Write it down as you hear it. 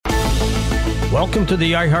Welcome to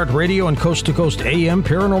the iHeartRadio and Coast to Coast AM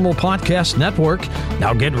Paranormal Podcast Network.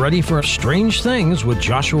 Now get ready for Strange Things with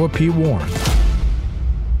Joshua P. Warren.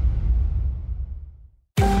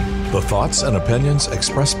 The thoughts and opinions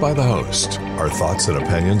expressed by the host are thoughts and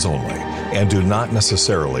opinions only and do not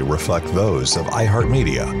necessarily reflect those of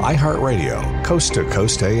iHeartMedia, iHeartRadio, Coast to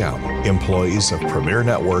Coast AM, employees of Premier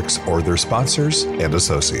Networks, or their sponsors and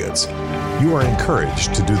associates. You are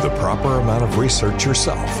encouraged to do the proper amount of research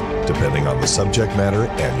yourself, depending on the subject matter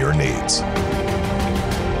and your needs.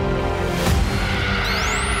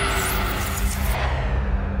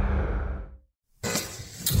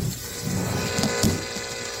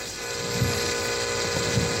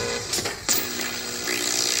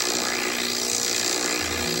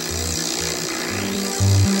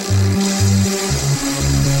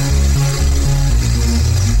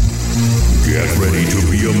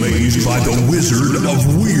 By the Wizard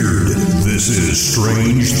of Weird. This is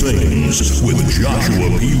Strange Things with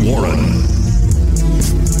Joshua P. Warren.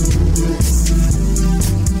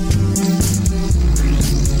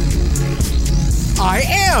 I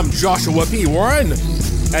am Joshua P. Warren,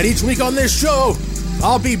 and each week on this show,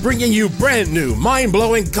 I'll be bringing you brand new,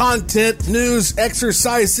 mind-blowing content, news,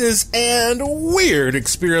 exercises, and weird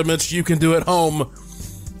experiments you can do at home,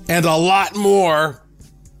 and a lot more.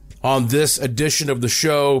 On this edition of the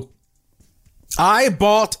show, I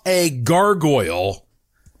bought a gargoyle,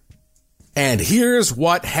 and here's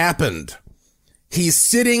what happened. He's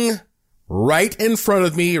sitting right in front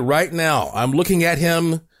of me right now. I'm looking at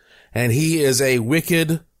him, and he is a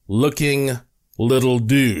wicked-looking little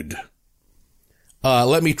dude.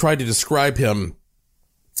 Let me try to describe him.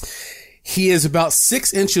 He is about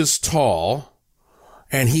 6 inches tall,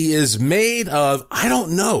 and he is made of, I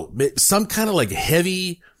don't know, some kind of like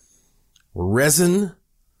heavy resin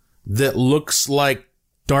that looks like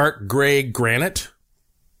dark gray granite.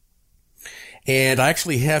 And I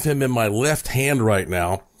actually have him in my left hand right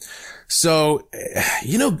now. So,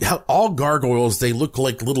 you know how all gargoyles, they look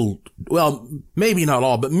like little, well, maybe not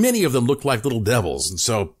all, but many of them look like little devils. And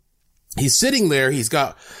so he's sitting there, he's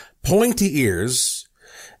got pointy ears,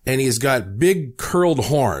 and he's got big curled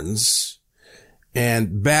horns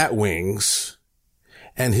and bat wings,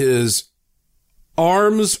 and his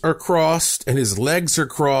arms are crossed and his legs are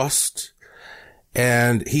crossed,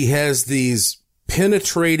 and he has these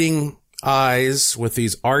penetrating eyes with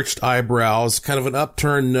these arched eyebrows, kind of an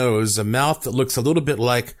upturned nose, a mouth that looks a little bit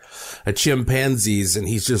like a chimpanzee's, and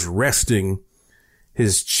he's just resting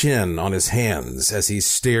his chin on his hands as he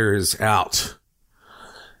stares out,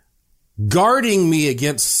 guarding me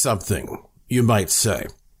against something, you might say.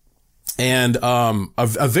 And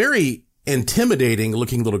a very intimidating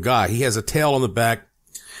looking little guy. He has a tail on the back.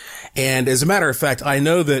 And as a matter of fact, I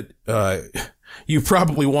know that you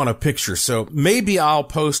probably want a picture. So maybe I'll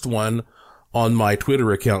post one on my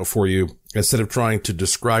Twitter account for you instead of trying to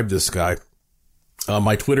describe this guy.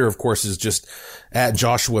 My Twitter, of course, is just at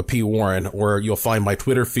Joshua P. Warren, or you'll find my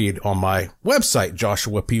Twitter feed on my website,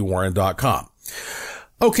 joshuapwarren.com.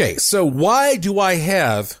 Okay, so why do I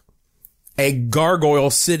have a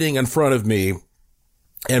gargoyle sitting in front of me?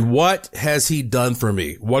 And what has he done for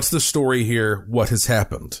me? What's the story here? What has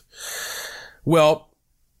happened? Well,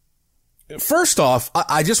 first off,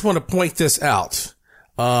 I just want to point this out.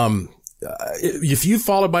 If you've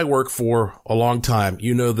followed my work for a long time,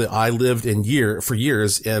 you know that I lived for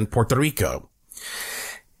years in Puerto Rico.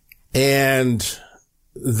 And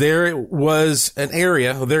there is an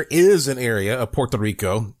area of Puerto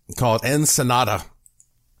Rico called Ensenada.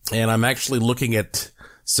 And I'm actually looking at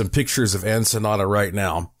some pictures of Ensenada right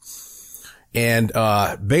now. And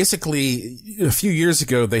basically, a few years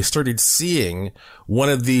ago, they started seeing one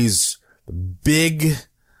of these big,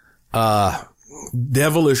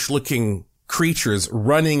 devilish-looking creatures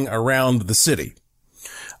running around the city.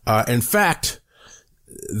 In fact,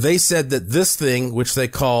 they said that this thing, which they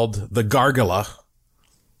called the gargoyle,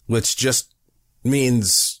 which just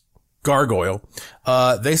means gargoyle,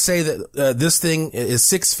 they say that this thing is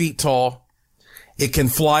 6 feet tall. It can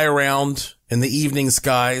fly around in the evening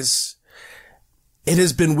skies. It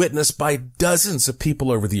has been witnessed by dozens of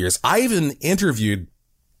people over the years. I even interviewed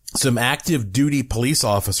some active duty police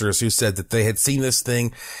officers who said that they had seen this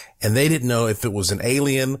thing and they didn't know if it was an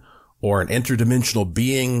alien or an interdimensional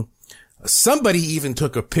being. Somebody even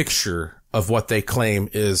took a picture of what they claim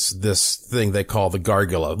is this thing they call the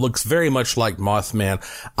gargoyle. It looks very much like Mothman.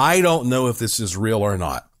 I don't know if this is real or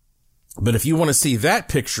not. But if you want to see that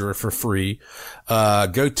picture for free,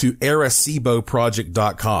 go to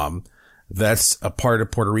areciboproject.com. That's a part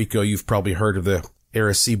of Puerto Rico. You've probably heard of the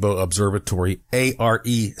Arecibo Observatory,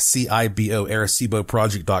 ARECIBO,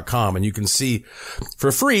 AreciboProject.com. And you can see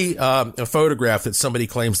for free a photograph that somebody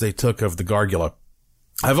claims they took of the Gargoyle.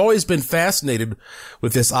 I've always been fascinated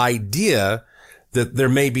with this idea that there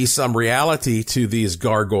may be some reality to these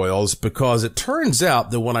gargoyles, because it turns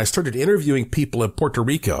out that when I started interviewing people in Puerto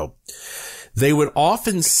Rico, they would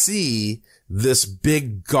often see this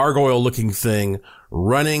big gargoyle-looking thing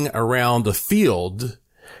running around a field,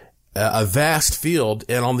 a vast field,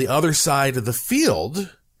 and on the other side of the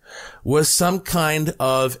field was some kind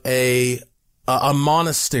of a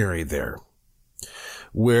monastery there,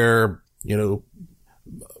 where,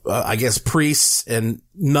 I guess priests and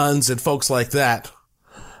nuns and folks like that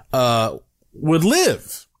would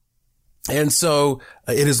live. And so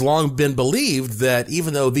it has long been believed that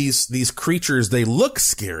even though these creatures, they look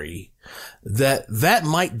scary, that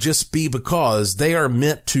might just be because they are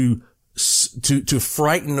meant to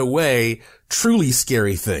frighten away truly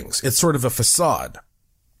scary things. It's sort of a facade.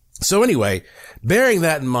 So anyway, bearing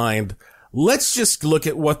that in mind, let's just look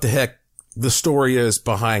at what the heck the story is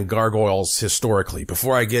behind gargoyles historically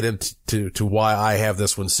before I get into why I have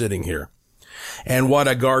this one sitting here and what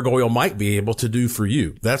a gargoyle might be able to do for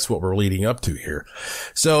you. That's what we're leading up to here.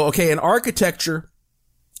 So, okay, in architecture,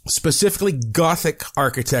 specifically Gothic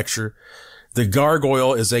architecture, the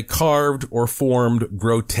gargoyle is a carved or formed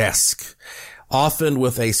grotesque, often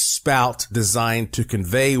with a spout designed to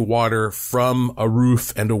convey water from a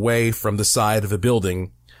roof and away from the side of a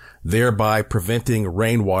building, thereby preventing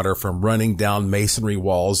rainwater from running down masonry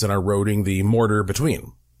walls and eroding the mortar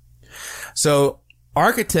between. So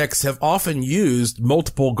architects have often used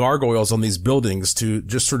multiple gargoyles on these buildings to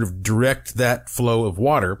just sort of direct that flow of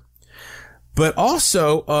water. But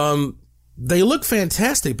also, they look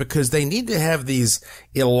fantastic because they need to have these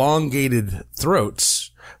elongated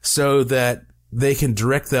throats so that they can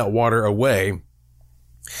direct that water away.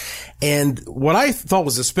 And what I thought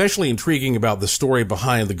was especially intriguing about the story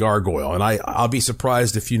behind the gargoyle, and I'll be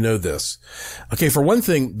surprised if you know this. Okay, for one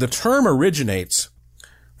thing, the term originates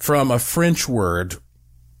from a French word,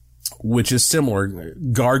 which is similar,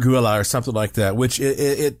 gargoyle or something like that, which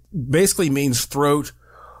it basically means throat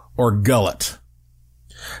or gullet.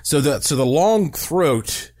 So the long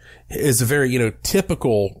throat is a very,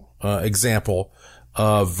 typical, example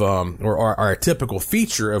of, or a typical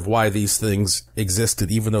feature of why these things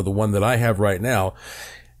existed, even though the one that I have right now,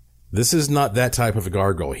 this is not that type of a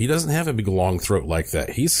gargoyle. He doesn't have a big long throat like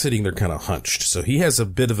that. He's sitting there kind of hunched. So he has a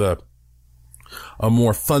bit of a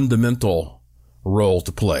more fundamental role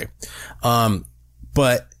to play.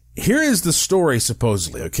 But here is the story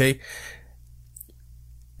supposedly, okay?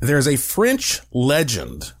 There's a French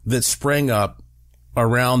legend that sprang up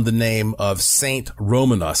around the name of Saint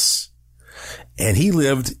Romanus. And he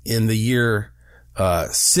lived in the year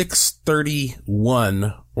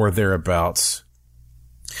 631 or thereabouts.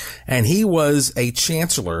 And he was a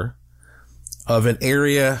chancellor of an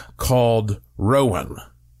area called Rouen.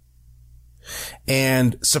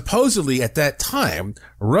 And supposedly at that time,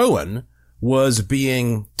 Rouen was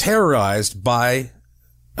being terrorized by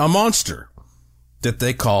a monster that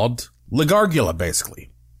they called La Gargoyle,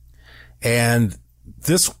 basically. And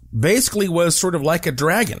this basically was sort of like a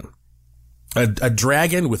dragon. A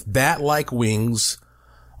dragon with bat-like wings,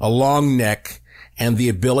 a long neck, and the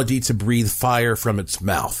ability to breathe fire from its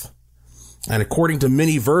mouth. And according to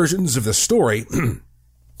many versions of the story,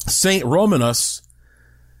 Saint Romanus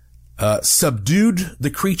subdued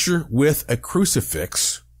the creature with a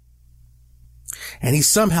crucifix, and he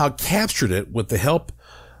somehow captured it with the help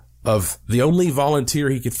of the only volunteer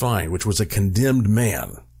he could find, which was a condemned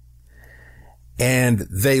man. And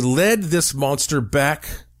they led this monster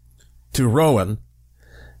back to Rouen,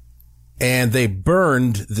 and they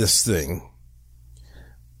burned this thing,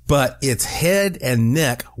 but its head and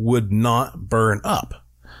neck would not burn up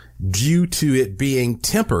due to it being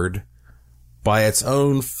tempered by its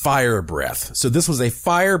own fire breath. So this was a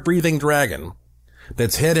fire-breathing dragon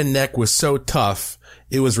that's head and neck was so tough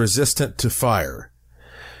it was resistant to fire.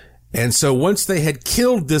 And so once they had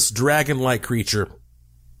killed this dragon-like creature,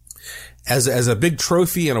 as a big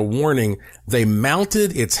trophy and a warning, they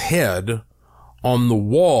mounted its head on the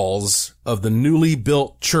walls of the newly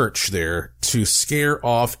built church there to scare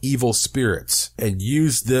off evil spirits and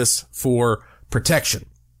use this for protection.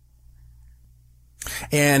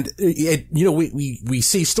 And we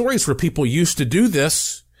see stories where people used to do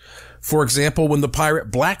this. For example, when the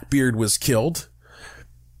pirate Blackbeard was killed,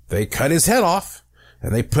 they cut his head off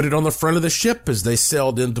and they put it on the front of the ship as they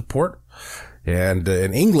sailed into port. And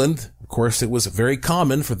in England, of course, it was very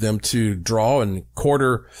common for them to draw and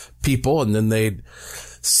quarter people, and then they'd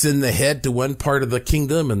send the head to one part of the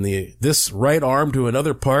kingdom and this right arm to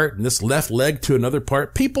another part and this left leg to another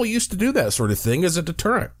part. People used to do that sort of thing as a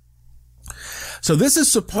deterrent. So this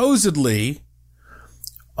is supposedly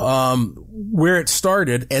where it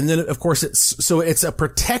started, and then of course it's a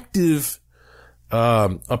protective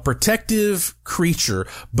creature,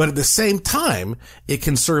 but at the same time it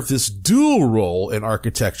can serve this dual role in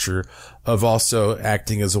architecture of also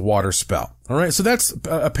acting as a water spout. All right, so that's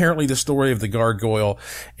apparently the story of the gargoyle,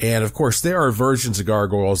 and of course there are versions of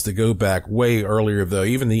gargoyles that go back way earlier, though.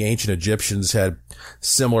 Even the ancient Egyptians had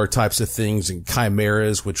similar types of things, and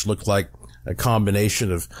chimeras, which looked like a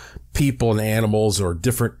combination of people and animals, or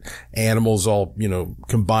different animals all,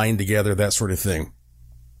 combined together, that sort of thing.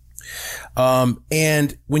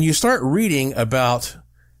 And when you start reading about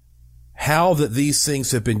how that these things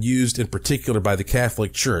have been used in particular by the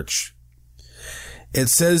Catholic Church, it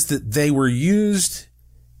says that they were used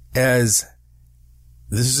as,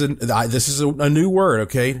 this is a new word,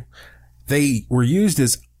 okay? They were used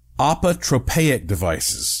as apotropaic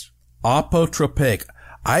devices. Apotropaic.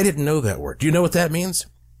 I didn't know that word. Do you know what that means?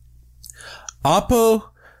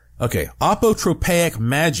 Apotropaic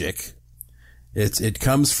magic. It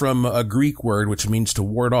comes from a Greek word which means to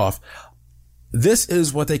ward off. This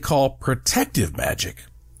is what they call protective magic.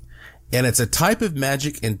 And it's a type of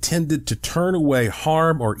magic intended to turn away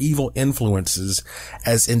harm or evil influences,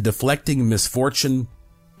 as in deflecting misfortune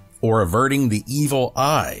or averting the evil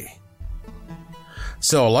eye.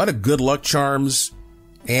 So a lot of good luck charms,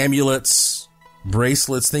 amulets,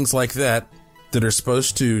 bracelets, things like that are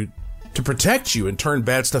supposed to protect you and turn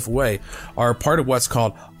bad stuff away are part of what's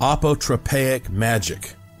called apotropaic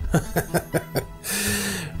magic.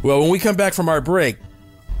 Well, when we come back from our break,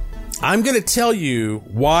 I'm going to tell you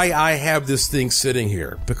why I have this thing sitting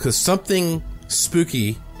here, because something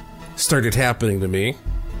spooky started happening to me.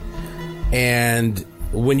 And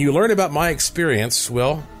when you learn about my experience,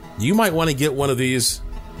 well, you might want to get one of these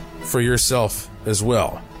for yourself as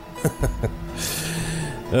well.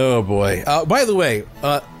 Oh boy. By the way,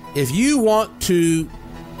 if you want to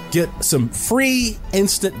get some free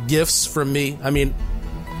instant gifts from me,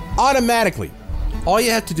 automatically, all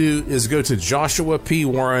you have to do is go to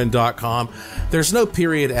joshuapwarren.com. There's no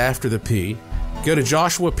period after the P. Go to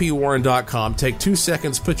joshuapwarren.com, take 2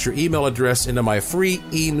 seconds, put your email address into my free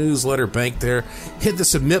e-newsletter bank there, hit the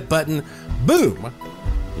submit button, boom!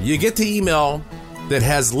 You get the email that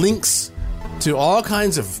has links to all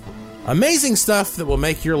kinds of amazing stuff that will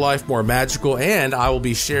make your life more magical, and I will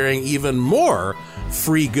be sharing even more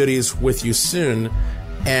free goodies with you soon.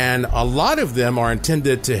 And a lot of them are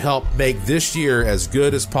intended to help make this year as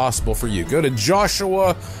good as possible for you. Go to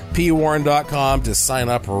joshuapwarren.com to sign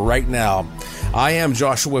up right now. I am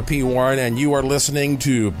Joshua P. Warren, and you are listening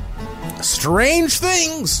to Strange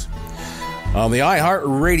Things on the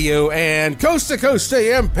iHeartRadio and Coast to Coast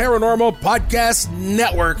AM Paranormal Podcast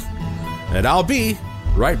Network. And I'll be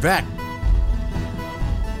right back.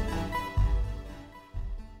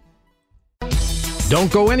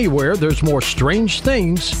 Don't go anywhere. There's more Strange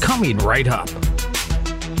Things coming right up.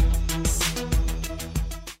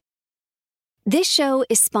 This show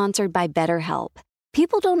is sponsored by BetterHelp.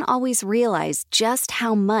 People don't always realize just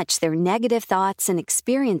how much their negative thoughts and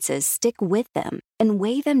experiences stick with them and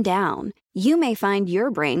weigh them down. You may find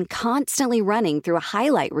your brain constantly running through a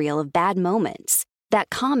highlight reel of bad moments. That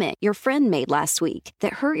comment your friend made last week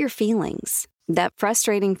that hurt your feelings. That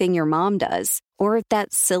frustrating thing your mom does. Or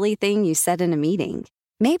that silly thing you said in a meeting.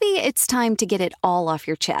 Maybe it's time to get it all off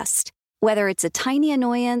your chest. Whether it's a tiny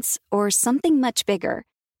annoyance or something much bigger,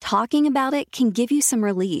 talking about it can give you some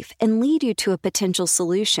relief and lead you to a potential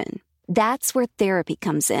solution. That's where therapy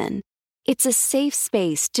comes in. It's a safe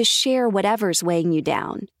space to share whatever's weighing you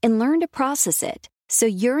down and learn to process it so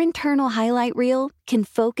your internal highlight reel can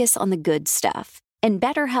focus on the good stuff. And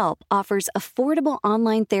BetterHelp offers affordable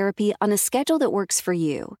online therapy on a schedule that works for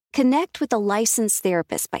you. Connect with a licensed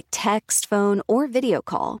therapist by text, phone, or video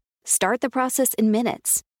call. Start the process in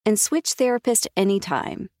minutes and switch therapist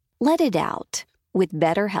anytime. Let it out with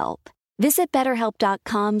BetterHelp. Visit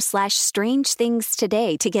BetterHelp.com/strangethings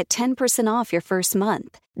today to get 10% off your first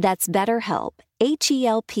month. That's BetterHelp,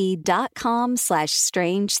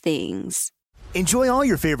 HELP.com/strangethings. Enjoy all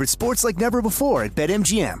your favorite sports like never before at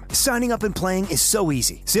BetMGM. Signing up and playing is so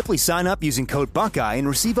easy. Simply sign up using code Buckeye and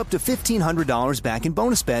receive up to $1,500 back in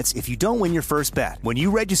bonus bets if you don't win your first bet. When you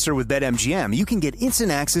register with BetMGM, you can get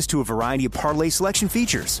instant access to a variety of parlay selection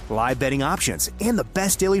features, live betting options, and the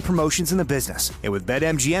best daily promotions in the business. And with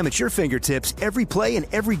BetMGM at your fingertips, every play and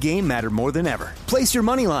every game matter more than ever. Place your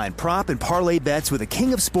moneyline, prop, and parlay bets with the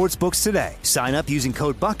king of sportsbooks today. Sign up using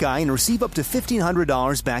code Buckeye and receive up to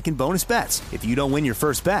 $1,500 back in bonus bets. if you don't win your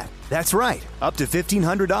first bet. That's right, up to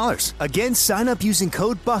 $1,500. Again, sign up using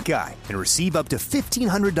code Buckeye and receive up to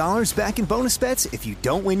 $1,500 back in bonus bets if you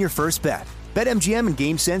don't win your first bet. BetMGM and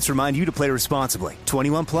GameSense remind you to play responsibly.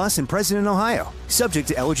 21 plus and present in Ohio. Subject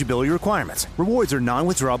to eligibility requirements. Rewards are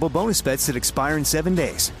non-withdrawable bonus bets that expire in 7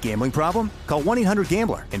 days. Gambling problem? Call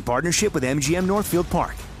 1-800-GAMBLER in partnership with MGM Northfield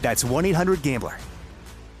Park. That's 1-800-GAMBLER.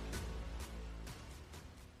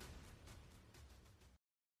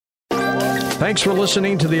 Thanks for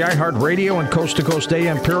listening to the iHeartRadio and Coast to Coast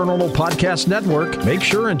AM Paranormal Podcast Network. Make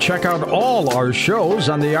sure and check out all our shows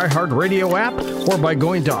on the iHeartRadio app or by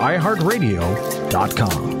going to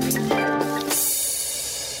iHeartRadio.com.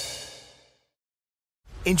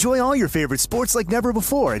 Enjoy all your favorite sports like never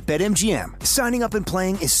before at BetMGM. Signing up and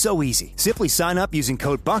playing is so easy. Simply sign up using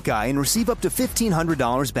code Buckeye and receive up to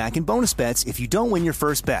 $1,500 back in bonus bets if you don't win your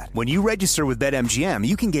first bet. When you register with BetMGM,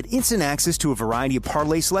 you can get instant access to a variety of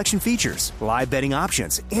parlay selection features, live betting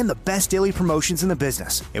options, and the best daily promotions in the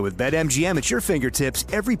business. And with BetMGM at your fingertips,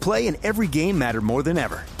 every play and every game matter more than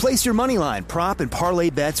ever. Place your moneyline, prop, and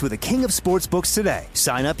parlay bets with the king of sportsbooks today.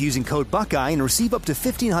 Sign up using code Buckeye and receive up to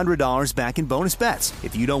 $1,500 back in bonus bets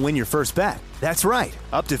if you don't win your first bet. That's right,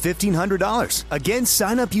 up to $1,500. Again,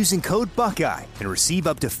 sign up using code Buckeye and receive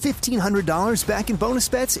up to $1,500 back in bonus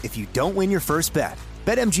bets if you don't win your first bet.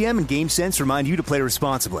 BetMGM and GameSense remind you to play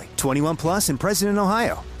responsibly. 21 plus and present in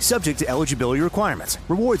Ohio. Subject to eligibility requirements.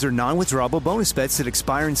 Rewards are non-withdrawable bonus bets that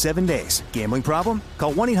expire in 7 days. Gambling problem?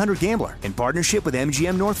 Call 1-800-GAMBLER in partnership with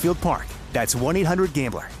MGM Northfield Park. That's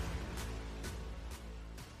 1-800-GAMBLER.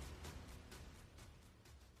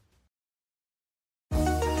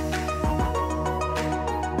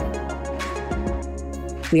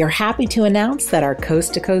 We are happy to announce that our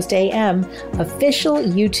Coast to Coast AM official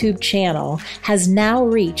YouTube channel has now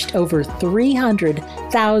reached over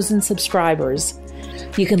 300,000 subscribers.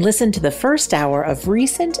 You can listen to the first hour of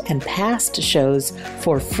recent and past shows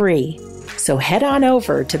for free. So head on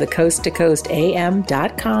over to the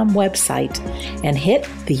coasttocoastam.com website and hit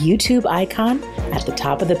the YouTube icon at the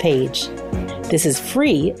top of the page. This is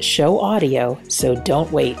free show audio, so don't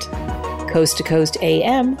wait.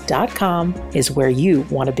 coasttocoastam.com is where you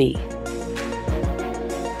want to be.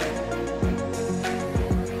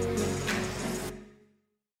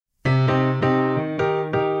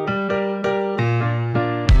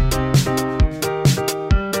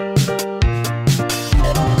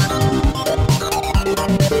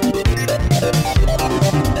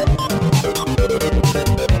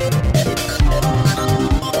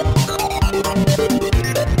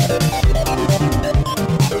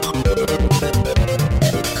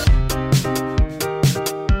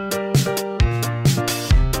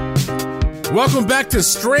 Welcome back to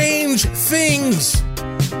Strange Things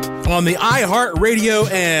on the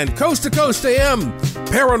iHeartRadio and Coast to Coast AM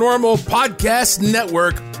Paranormal Podcast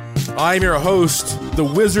Network. I'm your host, the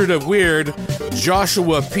Wizard of Weird,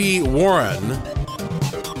 Joshua P. Warren.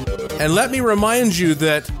 And let me remind you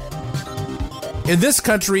that in this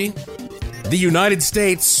country, the United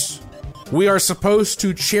States, we are supposed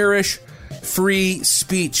to cherish free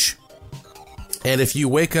speech. And if you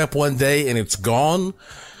wake up one day and it's gone,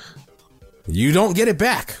 you don't get it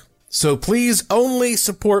back. So please only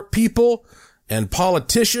support people and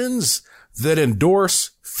politicians that endorse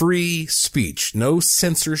free speech. No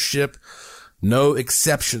censorship, no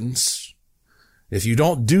exceptions. If you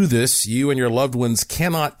don't do this, you and your loved ones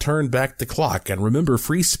cannot turn back the clock. And remember,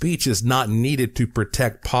 free speech is not needed to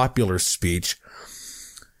protect popular speech.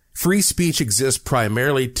 Free speech exists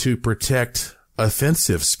primarily to protect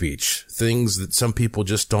offensive speech, things that some people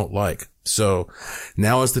just don't like. So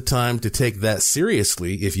now is the time to take that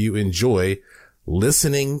seriously if you enjoy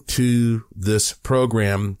listening to this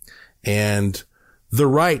program and the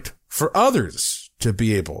right for others to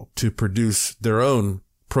be able to produce their own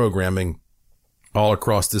programming all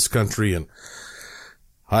across this country, and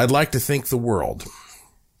I'd like to think the world.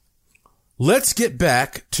 Let's get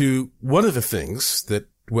back to one of the things that,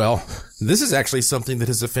 well, this is actually something that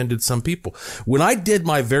has offended some people. When I did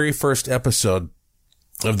my very first episode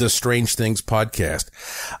of the Strange Things podcast,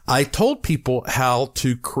 I told people how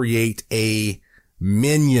to create a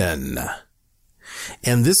minion.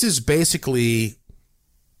 And this is basically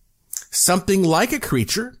something like a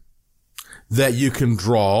creature that you can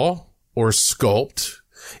draw or sculpt.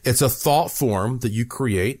 It's a thought form that you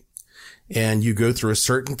create, and you go through a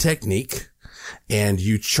certain technique and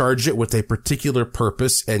you charge it with a particular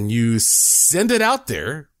purpose and you send it out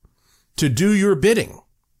there to do your bidding.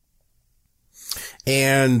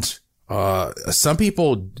 And Some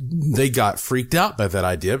people, they got freaked out by that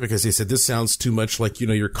idea because they said, this sounds too much like,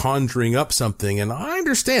 you're conjuring up something. And I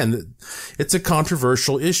understand that it's a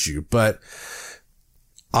controversial issue, but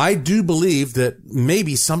I do believe that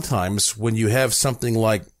maybe sometimes when you have something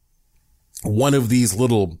like one of these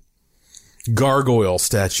little gargoyle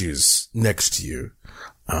statues next to you,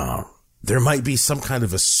 there might be some kind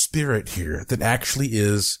of a spirit here that actually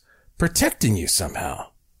is protecting you somehow.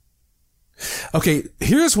 Okay,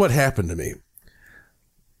 here's what happened to me.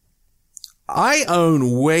 I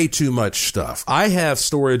own way too much stuff. I have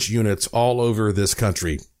storage units all over this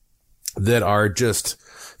country that are just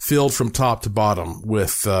filled from top to bottom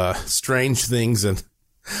with strange things and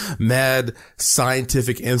mad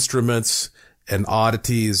scientific instruments and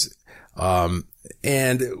oddities.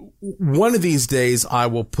 And one of these days I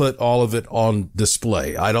will put all of it on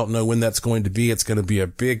display. I don't know when that's going to be. It's going to be a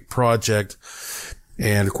big project.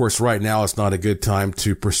 And of course, right now it's not a good time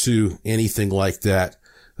to pursue anything like that,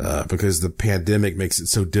 because the pandemic makes it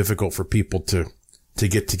so difficult for people to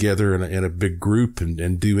get together in a big group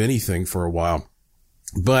and do anything for a while.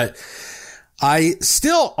 But I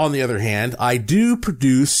still, on the other hand, I do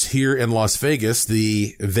produce here in Las Vegas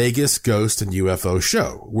the Vegas Ghost and UFO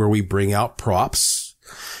Show, where we bring out props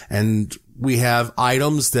and we have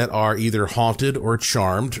items that are either haunted or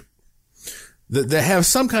charmed that have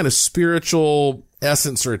some kind of spiritual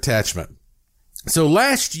essence or attachment. So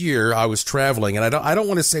last year I was traveling, and I don't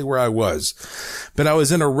want to say where I was, but I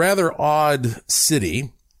was in a rather odd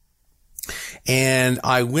city, and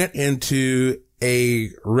I went into a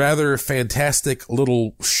rather fantastic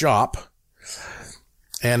little shop,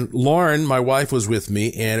 and Lauren, my wife, was with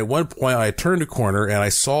me, and at one point I turned a corner and I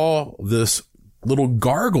saw this little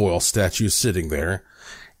gargoyle statue sitting there,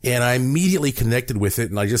 and I immediately connected with it,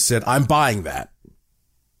 and I just said, I'm buying that.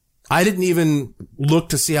 I didn't even look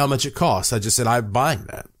to see how much it costs. I just said, I'm buying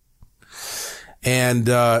that. And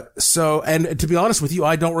and to be honest with you,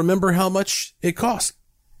 I don't remember how much it cost.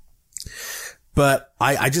 But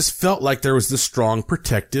I just felt like there was this strong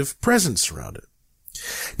protective presence around it.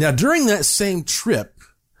 Now, during that same trip,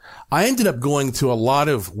 I ended up going to a lot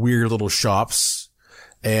of weird little shops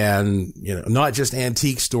and, not just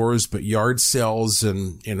antique stores, but yard sales.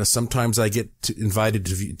 And, sometimes I get invited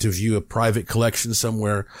to view a private collection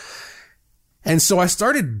somewhere. And so I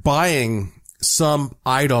started buying some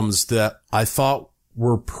items that I thought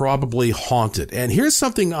were probably haunted. And here's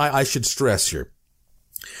something I should stress here.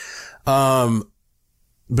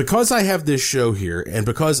 Because I have this show here and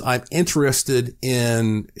because I'm interested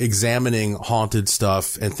in examining haunted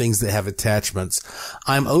stuff and things that have attachments,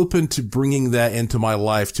 I'm open to bringing that into my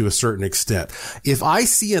life to a certain extent. If I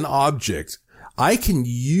see an object, I can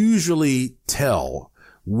usually tell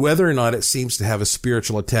whether or not it seems to have a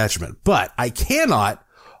spiritual attachment, but I cannot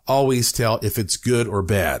always tell if it's good or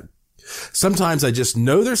bad. Sometimes I just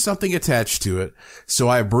know there's something attached to it, so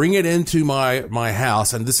I bring it into my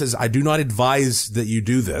house, and I do not advise that you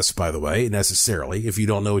do this, by the way, necessarily, if you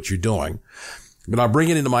don't know what you're doing. But I'll bring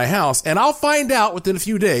it into my house, and I'll find out within a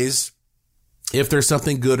few days if there's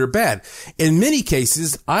something good or bad. In many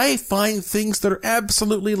cases, I find things that are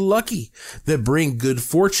absolutely lucky, that bring good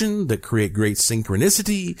fortune, that create great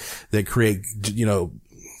synchronicity, that create,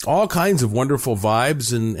 all kinds of wonderful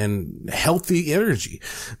vibes and healthy energy.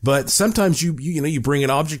 But sometimes you bring an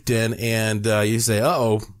object in and you say,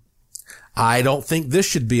 uh-oh, I don't think this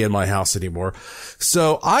should be in my house anymore.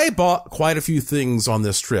 So I bought quite a few things on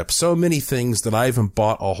this trip. So many things that I even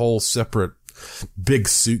bought a whole separate big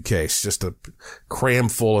suitcase, just a cram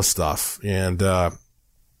full of stuff, and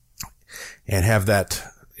have that,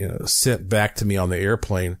 sent back to me on the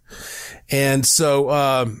airplane. And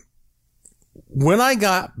so, when I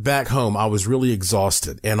got back home, I was really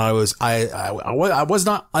exhausted, and I was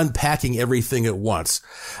not unpacking everything at once.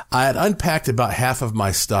 I had unpacked about half of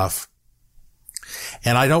my stuff,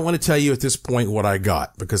 and I don't want to tell you at this point what I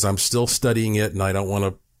got because I'm still studying it, and I don't want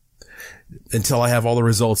to, until I have all the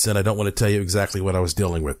results in, I don't want to tell you exactly what I was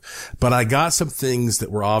dealing with. But I got some things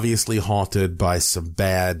that were obviously haunted by some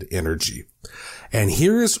bad energy. And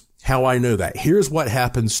here's how I know that. Here's what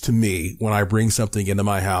happens to me when I bring something into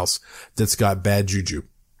my house that's got bad juju.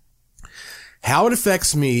 How it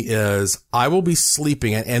affects me is I will be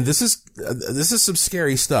sleeping, and this is some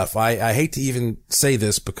scary stuff. I hate to even say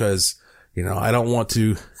this because, I don't want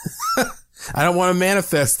to, I don't want to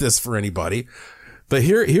manifest this for anybody, but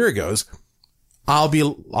here it goes. I'll be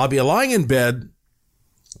lying in bed,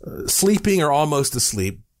 sleeping or almost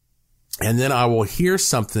asleep, and then I will hear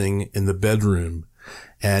something in the bedroom.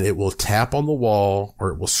 And it will tap on the wall,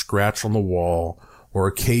 or it will scratch on the wall, or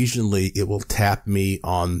occasionally it will tap me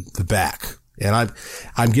on the back. And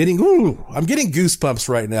I'm getting goosebumps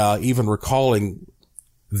right now, even recalling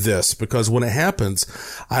this, because when it happens,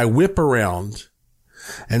 I whip around,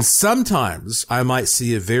 and sometimes I might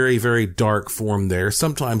see a very, very dark form there.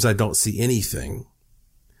 Sometimes I don't see anything,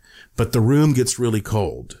 but the room gets really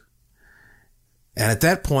cold. And at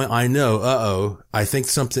that point, I know, I think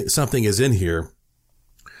something is in here.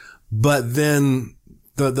 But then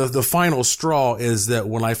the final straw is that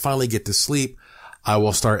when I finally get to sleep, I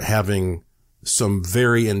will start having some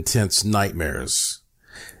very intense nightmares.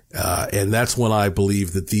 And that's when I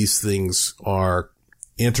believe that these things are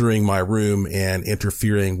entering my room and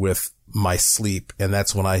interfering with my sleep. And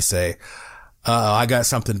that's when I say, I got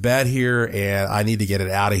something bad here and I need to get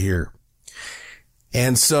it out of here.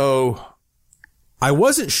 And so I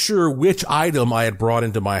wasn't sure which item I had brought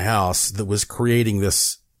into my house that was creating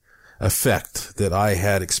this effect that I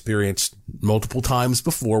had experienced multiple times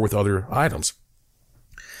before with other items.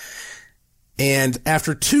 And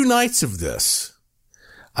after 2 nights of this,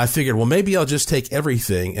 I figured, well, maybe I'll just take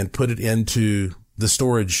everything and put it into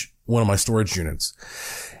one of my storage units.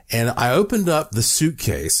 And I opened up the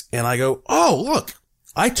suitcase and I go, oh, look,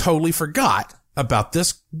 I totally forgot about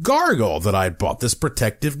this gargoyle that I had bought, this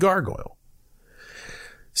protective gargoyle.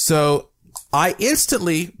 So I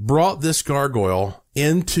instantly brought this gargoyle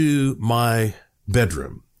into my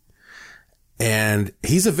bedroom. And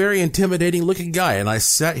he's a very intimidating looking guy. And I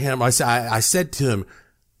said to him,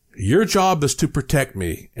 your job is to protect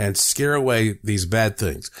me and scare away these bad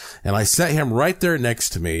things. And I set him right there next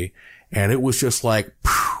to me. And it was just like,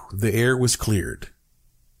 the air was cleared.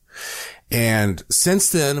 And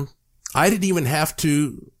since then, I didn't even have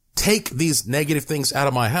to take these negative things out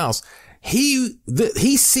of my house. He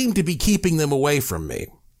seemed to be keeping them away from me.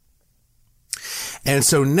 And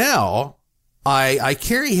so now I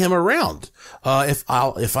carry him around. If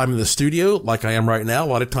I'm in the studio like I am right now, a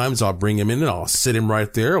lot of times I'll bring him in and I'll sit him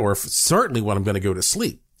right there, or certainly when I'm going to go to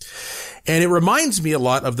sleep. And it reminds me a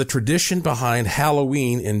lot of the tradition behind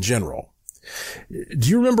Halloween in general. Do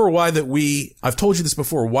you remember I've told you this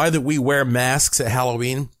before, why that we wear masks at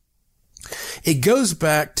Halloween? It goes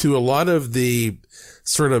back to a lot of the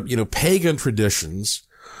sort of, pagan traditions.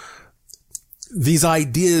 These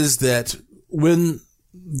ideas that when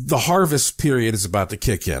the harvest period is about to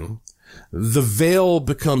kick in, the veil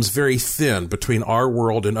becomes very thin between our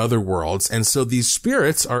world and other worlds. And so these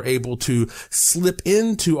spirits are able to slip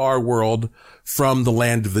into our world from the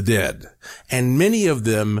land of the dead. And many of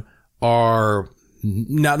them are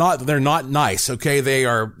they're not nice. Okay.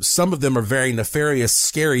 Some of them are very nefarious,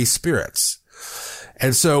 scary spirits.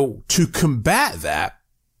 And so to combat that,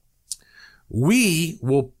 we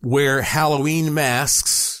will wear Halloween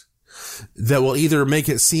masks that will either make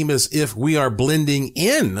it seem as if we are blending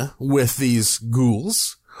in with these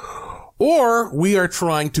ghouls, or we are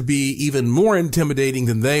trying to be even more intimidating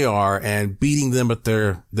than they are and beating them at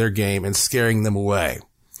their game and scaring them away.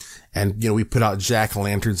 And, we put out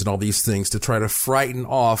jack-o'-lanterns and all these things to try to frighten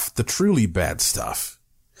off the truly bad stuff.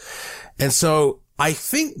 And so I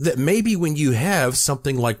think that maybe when you have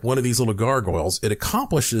something like one of these little gargoyles, it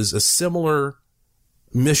accomplishes a similar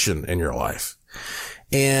mission in your life.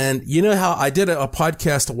 And you know how I did a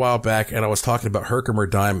podcast a while back and I was talking about Herkimer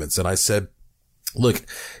diamonds, and I said, look,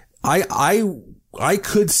 I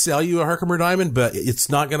could sell you a Herkimer diamond, but it's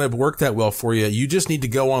not going to work that well for you. You just need to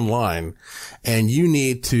go online and you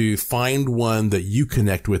need to find one that you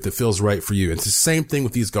connect with that feels right for you. It's the same thing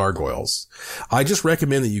with these gargoyles. I just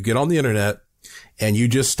recommend that you get on the internet and you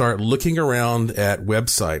just start looking around at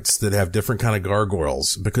websites that have different kind of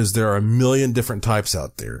gargoyles, because there are a million different types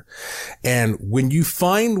out there. And when you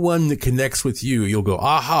find one that connects with you, you'll go,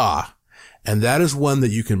 aha. And that is one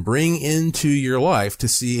that you can bring into your life to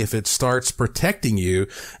see if it starts protecting you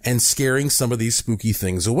and scaring some of these spooky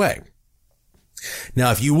things away.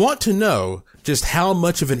 Now, if you want to know just how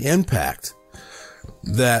much of an impact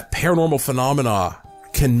that paranormal phenomena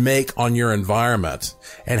can make on your environment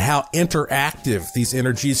and how interactive these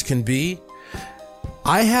energies can be,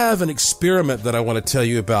 I have an experiment that I want to tell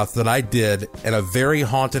you about that I did in a very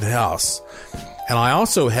haunted house. And I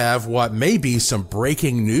also have what may be some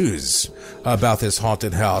breaking news about this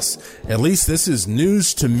haunted house. At least this is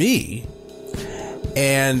news to me.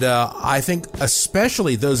 And I think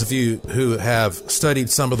especially those of you who have studied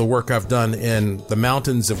some of the work I've done in the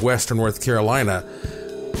mountains of Western North Carolina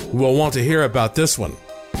will want to hear about this one.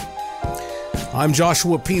 I'm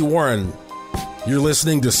Joshua P. Warren. You're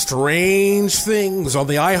listening to Strange Things on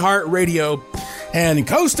the iHeartRadio and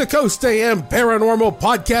Coast to Coast AM Paranormal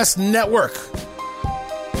Podcast Network.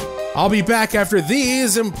 I'll be back after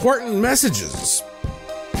these important messages.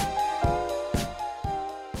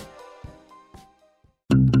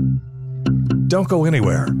 Don't go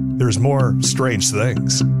anywhere. There's more Strange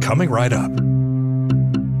Things coming right up.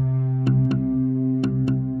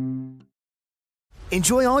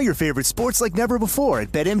 Enjoy all your favorite sports like never before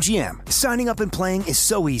at BetMGM. Signing up and playing is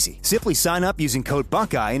so easy. Simply sign up using code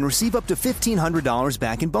Buckeye and receive up to $1,500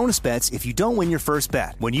 back in bonus bets if you don't win your first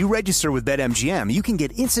bet. When you register with BetMGM, you can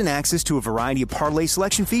get instant access to a variety of parlay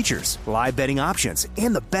selection features, live betting options,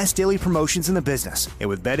 and the best daily promotions in the business. And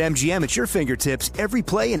with BetMGM at your fingertips, every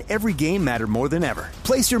play and every game matter more than ever.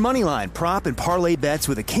 Place your moneyline, prop, and parlay bets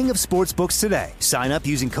with the king of sportsbooks today. Sign up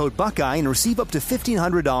using code Buckeye and receive up to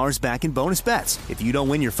 $1,500 back in bonus bets if you don't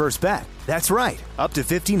win your first bet. That's right, up to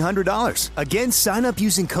 $1,500. Again, sign up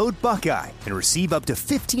using code Buckeye and receive up to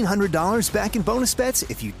 $1,500 back in bonus bets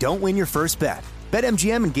if you don't win your first bet.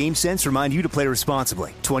 BetMGM and GameSense remind you to play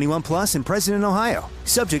responsibly. 21 plus and present in Ohio.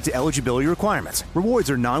 Subject to eligibility requirements.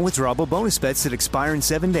 Rewards are non-withdrawable bonus bets that expire in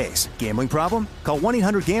 7 days. Gambling problem? Call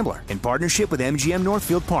 1-800-GAMBLER in partnership with MGM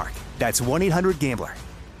Northfield Park. That's 1-800-GAMBLER.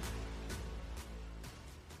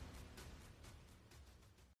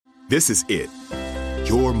 This is it.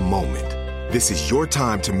 Your moment. This is your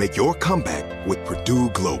time to make your comeback with Purdue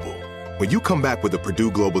Global. When you come back with a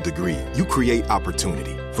Purdue Global degree, you create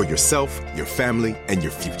opportunity for yourself, your family, and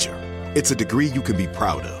your future. It's a degree you can be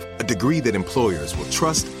proud of, a degree that employers will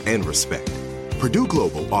trust and respect. Purdue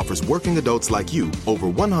Global offers working adults like you over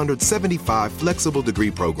 175 flexible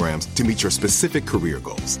degree programs to meet your specific career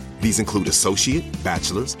goals. These include associate,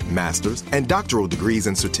 bachelor's, master's, and doctoral degrees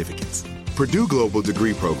and certificates. Purdue Global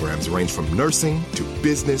degree programs range from nursing to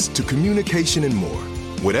business to communication and more.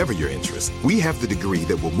 Whatever your interest, we have the degree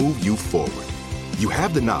that will move you forward. You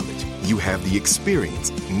have the knowledge, you have the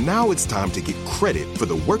experience. Now it's time to get credit for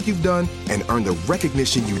the work you've done and earn the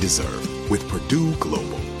recognition you deserve with Purdue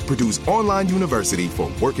Global, Purdue's online university for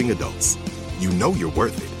working adults. You know you're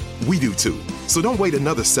worth it. We do too. So don't wait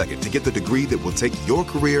another second to get the degree that will take your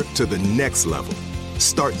career to the next level.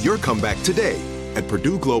 Start your comeback today at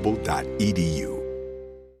purdueglobal.edu.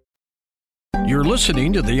 You're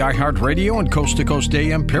listening to the iHeartRadio and Coast to Coast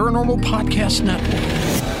AM Paranormal Podcast Network.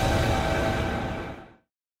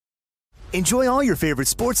 Enjoy all your favorite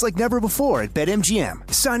sports like never before at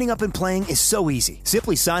BetMGM. Signing up and playing is so easy.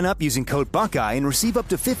 Simply sign up using code Buckeye and receive up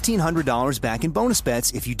to $1,500 back in bonus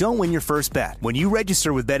bets if you don't win your first bet. When you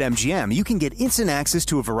register with BetMGM, you can get instant access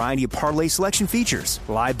to a variety of parlay selection features,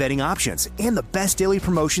 live betting options, and the best daily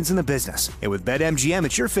promotions in the business. And with BetMGM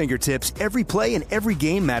at your fingertips, every play and every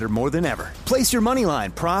game matter more than ever. Place your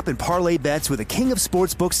moneyline, prop, and parlay bets with the king of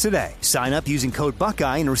sportsbooks today. Sign up using code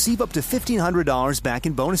Buckeye and receive up to $1,500 back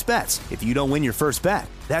in bonus bets if you don't win your first bet.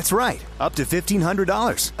 That's right, up to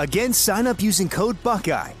 $1,500. Again, sign up using code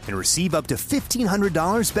Buckeye and receive up to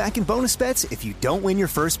 $1,500 back in bonus bets if you don't win your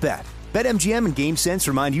first bet. BetMGM and GameSense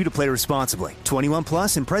remind you to play responsibly. 21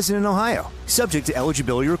 plus and present in Ohio. Subject to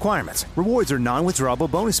eligibility requirements. Rewards are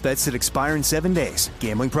non-withdrawable bonus bets that expire in 7 days.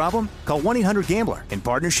 Gambling problem? Call 1-800-GAMBLER in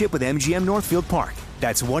partnership with MGM Northfield Park.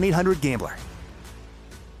 That's 1-800-GAMBLER.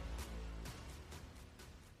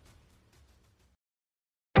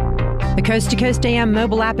 The Coast to Coast AM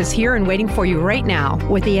mobile app is here and waiting for you right now.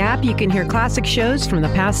 With the app, you can hear classic shows from the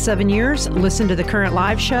past 7 years, listen to the current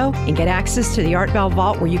live show, and get access to the Art Bell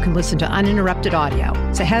Vault where you can listen to uninterrupted audio.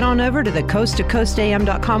 So head on over to the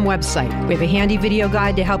coasttocoastam.com website. We have a handy video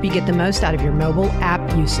guide to help you get the most out of your mobile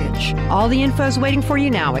app usage. All the info is waiting for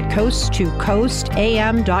you now at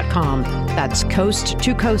coasttocoastam.com. That's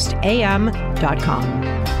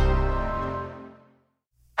coasttocoastam.com.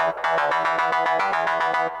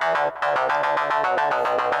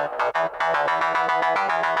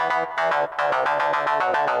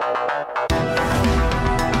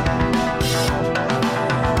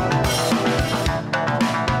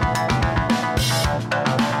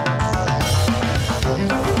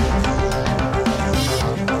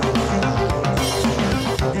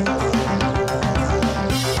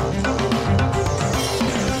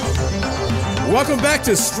 Welcome back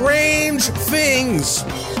to Strange Things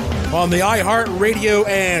on the iHeartRadio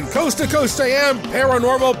and Coast to Coast AM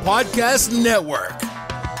Paranormal Podcast Network.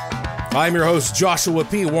 I'm your host, Joshua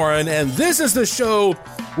P. Warren, and this is the show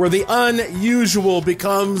where the unusual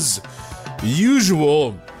becomes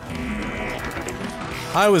usual.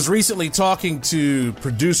 I was recently talking to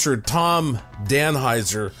producer Tom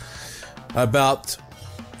Danheiser about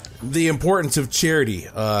the importance of charity.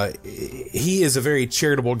 He is a very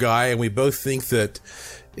charitable guy, and we both think that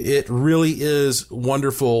it really is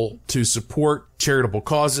wonderful to support charitable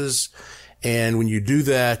causes. And when you do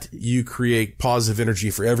that, you create positive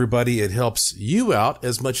energy for everybody. It helps you out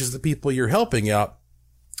as much as the people you're helping out.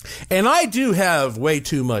 And I do have way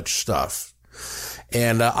too much stuff.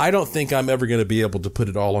 And I don't think I'm ever going to be able to put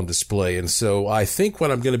it all on display. And so I think what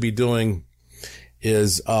I'm going to be doing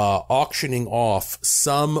is auctioning off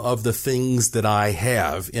some of the things that I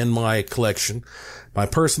have in my collection, my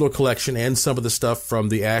personal collection, and some of the stuff from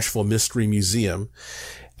the Asheville Mystery Museum.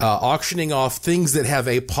 Auctioning off things that have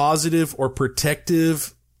a positive or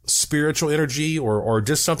protective spiritual energy, or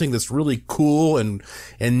just something that's really cool and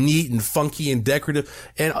neat and funky and decorative,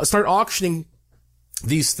 and start auctioning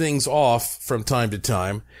these things off from time to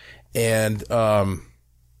time, and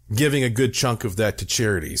giving a good chunk of that to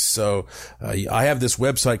charities. So I have this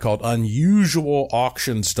website called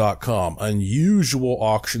unusualauctions.com,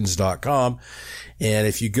 unusualauctions.com. And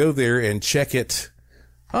if you go there and check it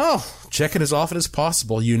as often as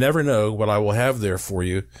possible, you never know what I will have there for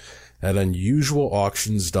you at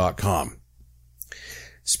unusualauctions.com.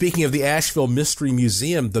 Speaking of the Asheville Mystery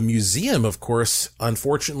Museum, the museum, of course,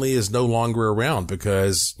 unfortunately is no longer around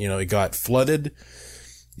because, it got flooded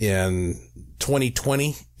in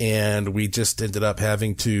 2020, and we just ended up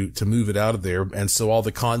having to move it out of there. And so all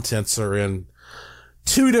the contents are in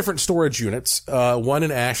two different storage units, one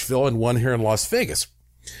in Asheville and one here in Las Vegas.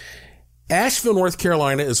 Asheville, North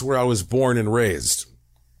Carolina is where I was born and raised.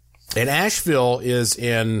 And Asheville is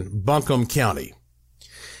in Buncombe County.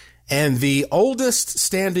 And the oldest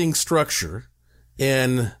standing structure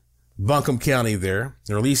in Buncombe County there,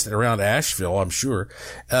 or at least around Asheville, I'm sure,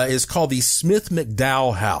 is called the Smith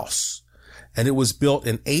McDowell House. And it was built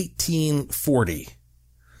in 1840.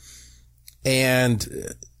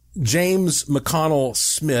 And James McConnell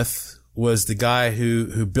Smith was the guy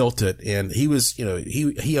who built it. And he was,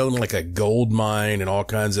 he owned like a gold mine and all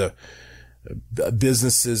kinds of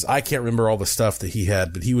businesses. I can't remember all the stuff that he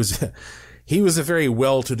had, but he was a very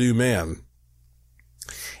well-to-do man.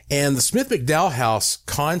 And the Smith McDowell House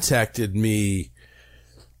contacted me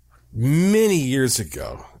many years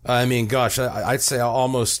ago. I mean, gosh, I'd say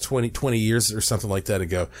almost 20 years or something like that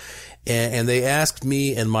ago. And they asked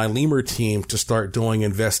me and my lemur team to start doing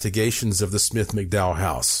investigations of the Smith McDowell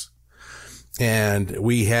House. And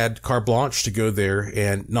we had carte blanche to go there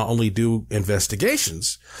and not only do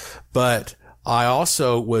investigations, but I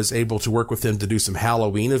also was able to work with them to do some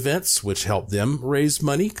Halloween events, which helped them raise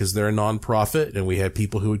money because they're a nonprofit, and we had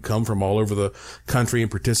people who would come from all over the country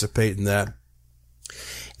and participate in that.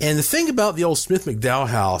 And the thing about the old Smith McDowell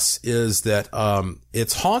House is that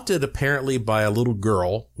it's haunted apparently by a little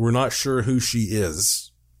girl. We're not sure who she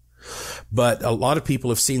is, but a lot of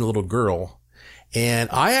people have seen the little girl. And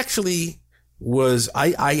I actually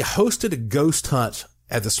I hosted a ghost hunt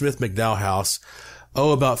at the Smith McDowell House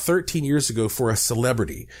about 13 years ago for a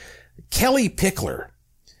celebrity. Kelly Pickler,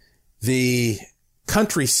 the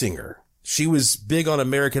country singer. She was big on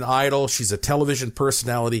American Idol. She's a television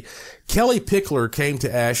personality. Kelly Pickler came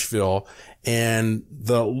to Asheville, and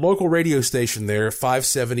the local radio station there,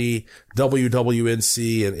 570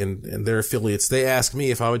 WWNC and their affiliates, they asked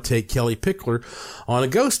me if I would take Kelly Pickler on a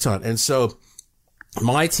ghost hunt. And so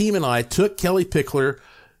my team and I took Kelly Pickler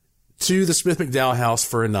to the Smith McDowell House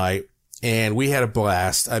for a night. And we had a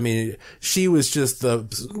blast. I mean, she was just the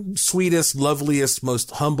sweetest, loveliest,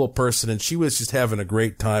 most humble person, and she was just having a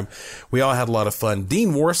great time. We all had a lot of fun.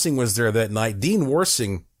 Dean Warsing was there that night. Dean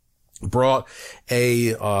Warsing brought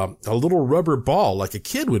a little rubber ball like a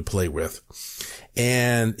kid would play with.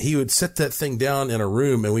 And he would set that thing down in a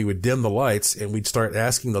room, and we would dim the lights, and we'd start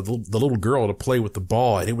asking the little girl to play with the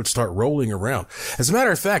ball, and it would start rolling around. As a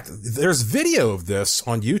matter of fact, there's video of this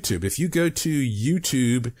on YouTube. If you go to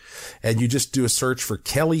YouTube and you just do a search for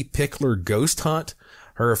Kelly Pickler Ghost Hunt,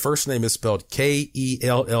 her first name is spelled Kellie,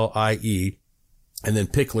 and then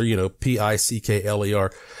Pickler,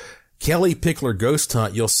 Pickler. Kelly Pickler Ghost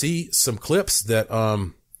Hunt. You'll see some clips that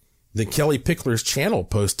Kelly Pickler's channel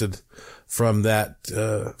posted from that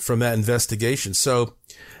investigation. So,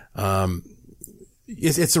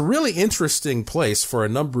 it's a really interesting place for a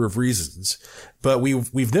number of reasons, but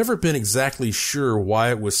we've never been exactly sure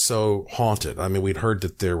why it was so haunted. I mean, we'd heard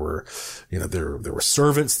that there were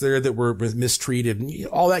servants there that were mistreated and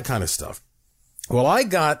all that kind of stuff. Well, I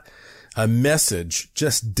got a message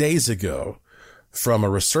just days ago from a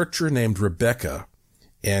researcher named Rebecca,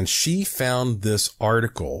 and she found this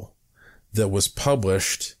article that was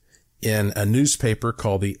published in a newspaper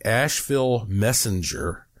called the Asheville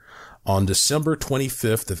Messenger on December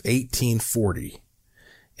 25th of 1840.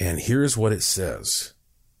 And here's what it says.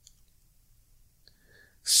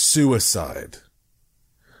 Suicide.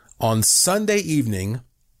 On Sunday evening,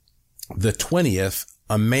 the 20th,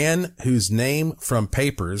 a man whose name from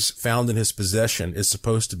papers found in his possession is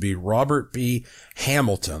supposed to be Robert B.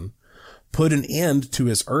 Hamilton put an end to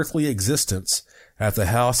his earthly existence at the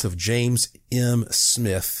house of James M.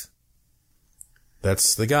 Smith.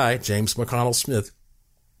 that's the guy, James McConnell Smith,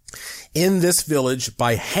 in this village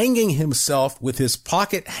by hanging himself with his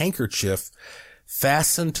pocket handkerchief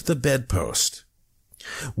fastened to the bedpost.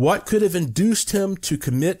 What could have induced him to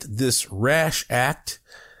commit this rash act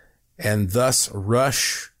and thus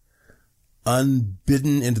rush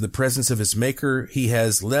unbidden into the presence of his maker? He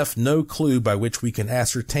has left no clue by which we can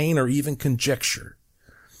ascertain or even conjecture.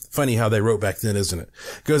 Funny how they wrote back then, isn't it?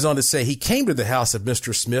 Goes on to say, he came to the house of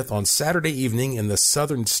Mr. Smith on Saturday evening in the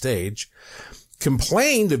southern stage,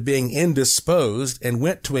 complained of being indisposed, and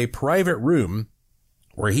went to a private room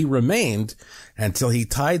where he remained until he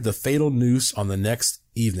tied the fatal noose on the next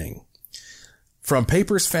evening. From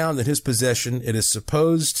papers found in his possession, it is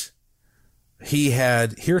supposed he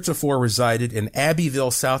had heretofore resided in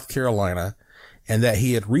Abbeville, South Carolina, and that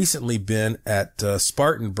he had recently been at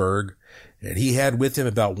Spartanburg, and he had with him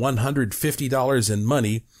about $150 in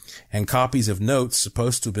money and copies of notes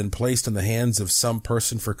supposed to have been placed in the hands of some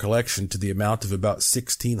person for collection to the amount of about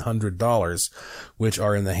 $1,600, which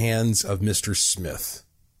are in the hands of Mr. Smith.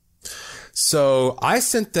 So I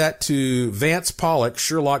sent that to Vance Pollock,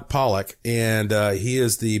 Sherlock Pollock, and he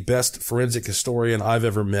is the best forensic historian I've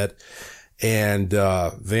ever met. And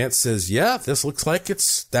Vance says, yeah, this looks like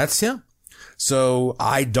that's him. So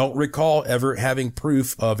I don't recall ever having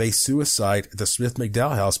proof of a suicide at the Smith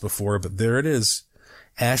McDowell house before, but there it is.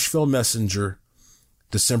 Asheville Messenger,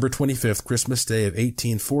 December 25th, Christmas Day of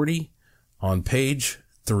 1840, on page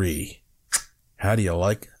 3. How do you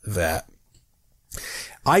like that?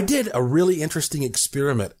 I did a really interesting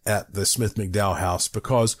experiment at the Smith McDowell house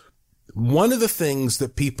because one of the things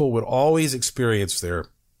that people would always experience there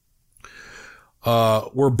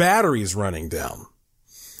were batteries running down.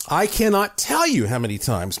 I cannot tell you how many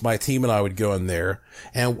times my team and I would go in there,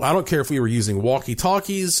 and I don't care if we were using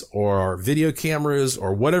walkie-talkies or video cameras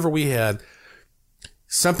or whatever we had,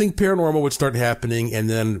 something paranormal would start happening, and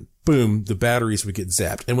then boom, the batteries would get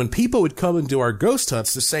zapped. And when people would come and do our ghost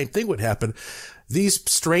hunts, the same thing would happen.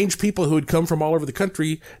 These strange people who would come from all over the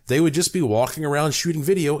country, they would just be walking around shooting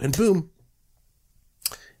video, and boom,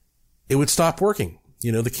 it would stop working.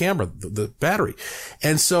 You know, the camera, the battery.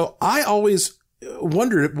 And so I always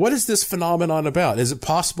wondered, what is this phenomenon about? Is it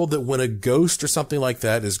possible that when a ghost or something like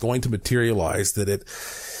that is going to materialize, that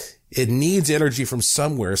it needs energy from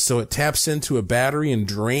somewhere, so it taps into a battery and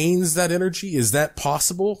drains that energy? Is that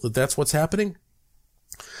possible, that that's what's happening?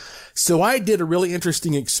 So I did a really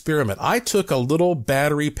interesting experiment. I took a little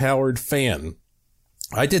battery-powered fan.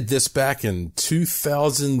 I did this back in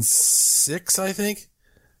 2006, I think.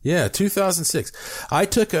 Yeah, 2006. I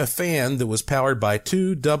took a fan that was powered by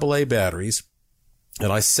 2 AA batteries,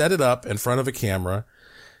 and I set it up in front of a camera,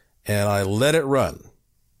 and I let it run.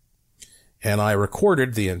 And I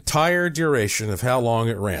recorded the entire duration of how long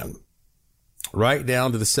it ran, right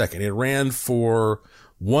down to the second. It ran for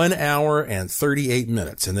 1 hour and 38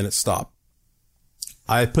 minutes, and then it stopped.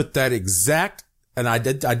 I put that exact, and I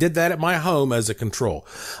did that at my home as a control.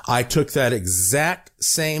 I took that exact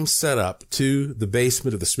same setup to the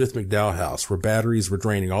basement of the Smith McDowell house where batteries were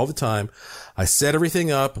draining all the time. I set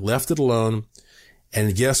everything up, left it alone,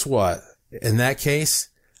 and guess what? In that case,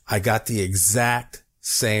 I got the exact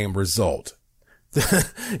same result.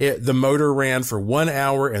 The motor ran for 1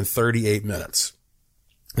 hour and 38 minutes.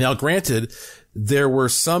 Now, granted, there were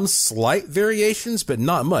some slight variations, but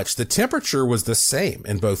not much. The temperature was the same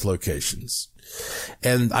in both locations.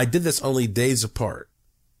 And I did this only days apart.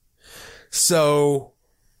 So,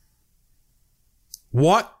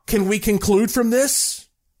 what can we conclude from this?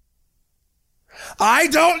 I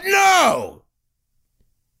don't know!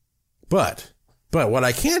 But what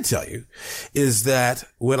I can tell you is that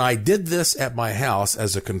when I did this at my house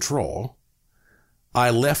as a control, I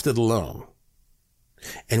left it alone.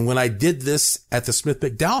 And when I did this at the Smith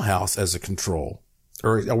McDowell house as a control,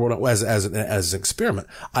 or as an experiment,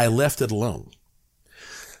 I left it alone.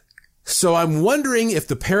 So I'm wondering if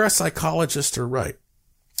the parapsychologists are right,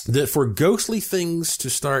 that for ghostly things to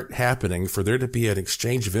start happening, for there to be an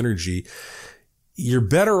exchange of energy, you're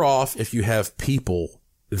better off if you have people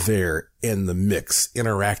there in the mix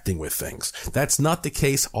interacting with things. That's not the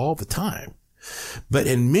case all the time, but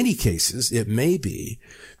in many cases, it may be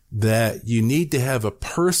that you need to have a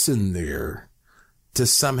person there to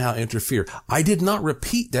somehow interfere. I did not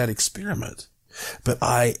repeat that experiment, but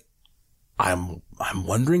I'm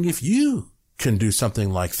wondering if you can do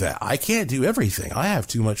something like that. I can't do everything. I have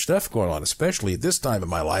too much stuff going on, especially at this time in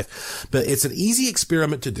my life, but it's an easy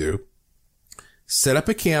experiment to do. Set up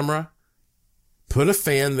a camera, put a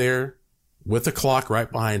fan there with a clock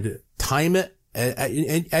right behind it, time it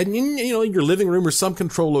and you know, in your living room or some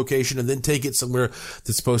control location, and then take it somewhere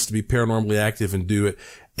that's supposed to be paranormally active and do it,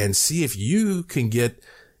 and see if you can get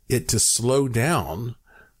it to slow down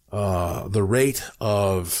the rate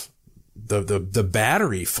of the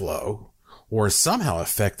battery flow, or somehow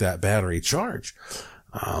affect that battery charge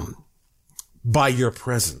by your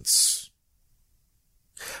presence.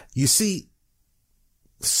 You see,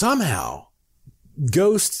 somehow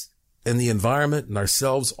ghosts and the environment and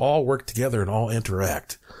ourselves all work together and all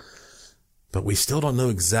interact, but we still don't know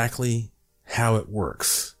exactly how it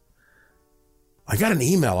works. I got an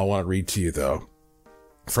email I want to read to you, though,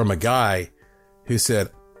 from a guy who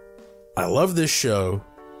said, I love this show,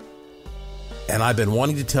 and I've been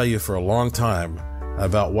wanting to tell you for a long time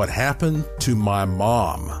about what happened to my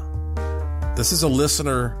mom. This is a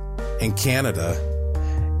listener in Canada.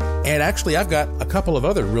 And actually, I've got a couple of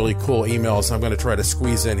other really cool emails I'm going to try to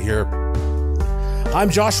squeeze in here.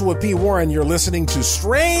 I'm Joshua P. Warren. You're listening to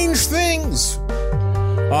Strange Things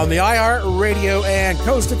on the iHeart Radio and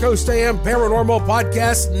Coast to Coast AM Paranormal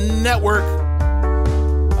Podcast Network.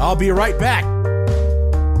 I'll be right back.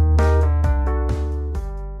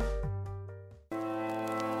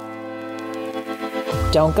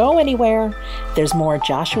 Don't go anywhere. There's more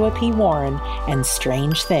Joshua P. Warren and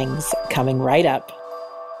Strange Things coming right up.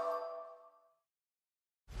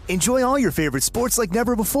 Enjoy all your favorite sports like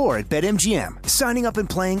never before at BetMGM. Signing up and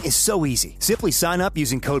playing is so easy. Simply sign up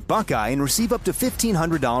using code Buckeye and receive up to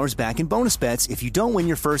 $1,500 back in bonus bets if you don't win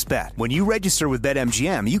your first bet. When you register with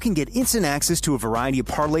BetMGM, you can get instant access to a variety of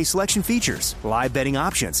parlay selection features, live betting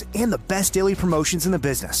options, and the best daily promotions in the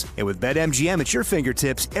business. And with BetMGM at your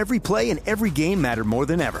fingertips, every play and every game matter more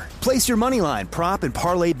than ever. Place your moneyline, prop, and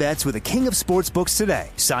parlay bets with the king of sportsbooks today.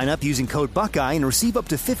 Sign up using code Buckeye and receive up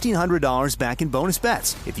to $1,500 back in bonus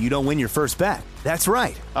bets if you don't win your first bet. That's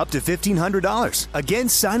right, up to $1,500. Again,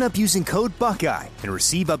 sign up using code Buckeye and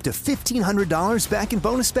receive up to $1,500 back in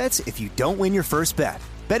bonus bets if you don't win your first bet.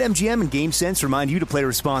 BetMGM and GameSense remind you to play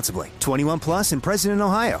responsibly. 21 plus and present in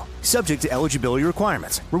Ohio. Subject to eligibility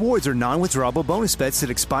requirements. Rewards are non-withdrawable bonus bets that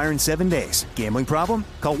expire in 7 days. Gambling problem?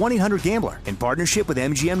 Call 1-800-GAMBLER in partnership with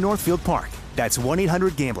MGM Northfield Park. That's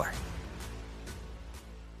 1-800-GAMBLER.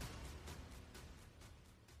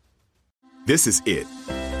 This is it.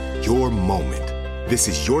 Your moment. This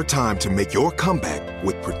is your time to make your comeback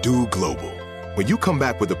with Purdue Global. When you come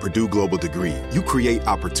back with a Purdue Global degree, you create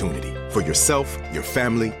opportunity for yourself, your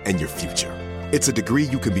family, and your future. It's a degree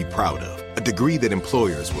you can be proud of, a degree that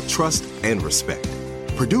employers will trust and respect.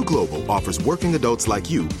 Purdue Global offers working adults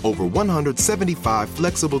like you over 175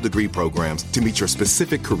 flexible degree programs to meet your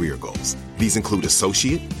specific career goals. These include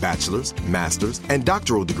associate, bachelor's, master's, and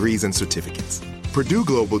doctoral degrees and certificates. Purdue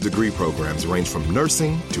Global degree programs range from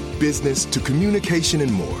nursing to business to communication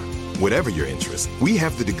and more. Whatever your interest, we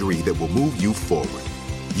have the degree that will move you forward.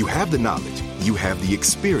 You have the knowledge, you have the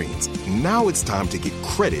experience. Now it's time to get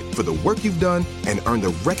credit for the work you've done and earn the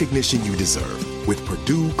recognition you deserve with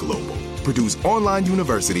Purdue Global, Purdue's online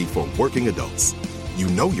university for working adults. You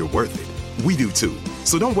know you're worth it. We do too.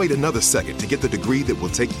 So don't wait another second to get the degree that will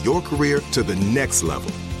take your career to the next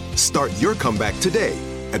level. Start your comeback today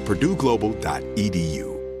at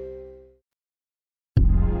purdueglobal.edu.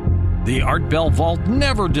 The Art Bell Vault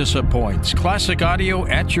never disappoints. Classic audio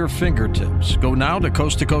at your fingertips. Go now to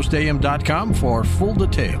coasttocoastam.com for full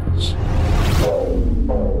details.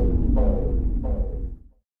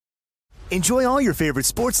 Enjoy all your favorite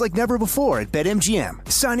sports like never before at BetMGM.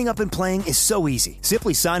 Signing up and playing is so easy.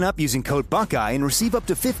 Simply sign up using code Buckeye and receive up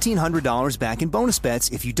to $1,500 back in bonus bets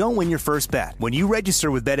if you don't win your first bet. When you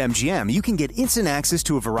register with BetMGM, you can get instant access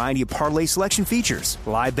to a variety of parlay selection features,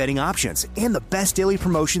 live betting options, and the best daily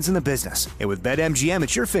promotions in the business. And with BetMGM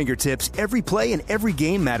at your fingertips, every play and every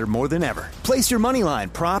game matter more than ever. Place your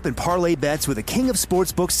moneyline, prop, and parlay bets with the king of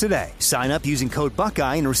sportsbooks today. Sign up using code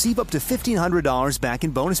Buckeye and receive up to $1,500 back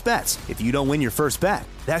in bonus bets if you don't win your first bet.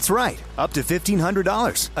 That's right, up to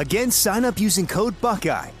 $1,500. Again, sign up using code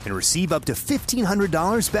Buckeye and receive up to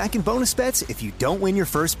 $1,500 back in bonus bets if you don't win your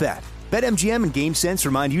first bet. BetMGM and GameSense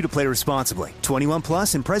remind you to play responsibly. 21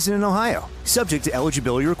 plus and present in Ohio. Subject to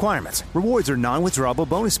eligibility requirements. Rewards are non-withdrawable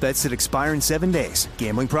bonus bets that expire in 7 days.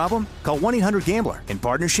 Gambling problem? Call 1-800-GAMBLER in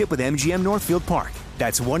partnership with MGM Northfield Park.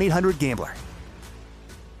 That's 1-800-GAMBLER.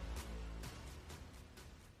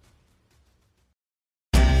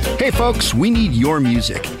 Hey folks, we need your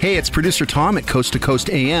music. Hey, it's producer Tom at Coast to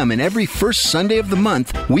Coast AM, and every first Sunday of the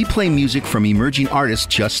month, we play music from emerging artists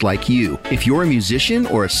just like you. If you're a musician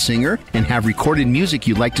or a singer and have recorded music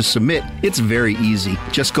you'd like to submit, it's very easy.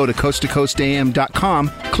 Just go to coasttocoastam.com,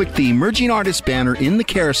 click the Emerging Artists banner in the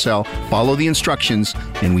carousel, follow the instructions,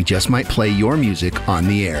 and we just might play your music on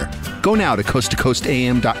the air. Go now to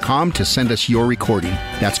coasttocoastam.com to send us your recording.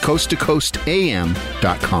 That's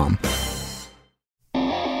coasttocoastam.com.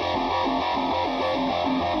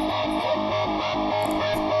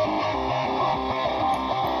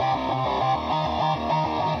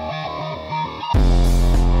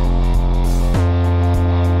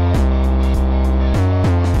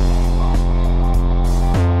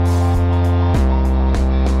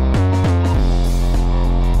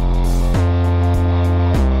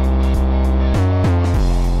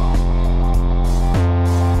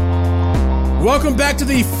 Welcome back to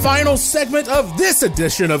the final segment of this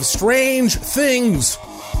edition of Strange Things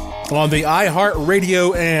on the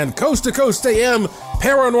iHeartRadio and Coast to Coast AM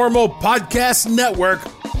Paranormal Podcast Network.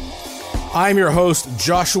 I'm your host,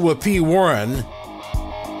 Joshua P. Warren,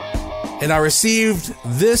 and I received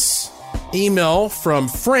this email from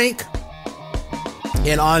Frank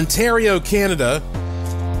in Ontario, Canada.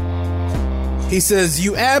 He says,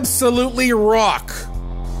 "You absolutely rock.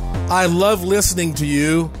 I love listening to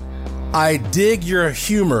you. I dig your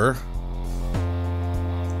humor.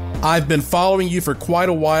 I've been following you for quite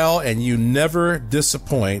a while, and you never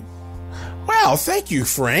disappoint." Wow, thank you,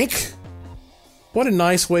 Frank. What a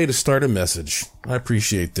nice way to start a message. I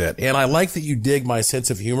appreciate that. And I like that you dig my sense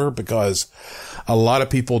of humor, because a lot of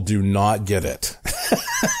people do not get it.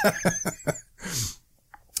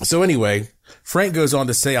 So anyway, Frank goes on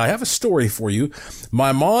to say, "I have a story for you.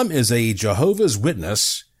 My mom is a Jehovah's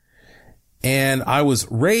Witness, and I was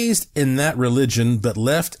raised in that religion, but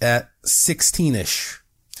left at 16-ish.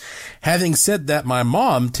 Having said that, my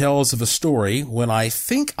mom tells of a story when I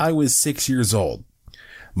think I was 6 years old.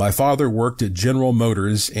 My father worked at General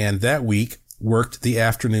Motors, and that week worked the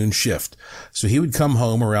afternoon shift, so he would come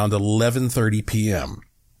home around 11:30 p.m.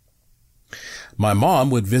 My mom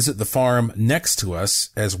would visit the farm next to us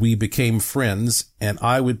as we became friends, and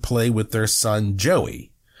I would play with their son, Joey.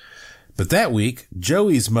 But that week,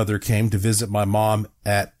 Joey's mother came to visit my mom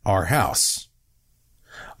at our house.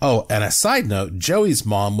 Oh, and a side note, Joey's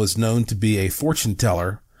mom was known to be a fortune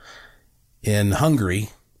teller in Hungary.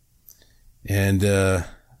 And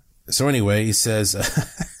so anyway, he says,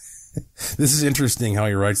 this is interesting how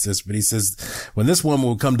he writes this, but he says, when this woman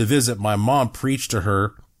would come to visit, my mom preached to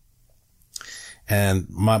her,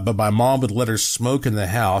 but my mom would let her smoke in the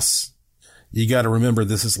house. You got to remember,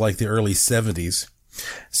 this is like the early 70s.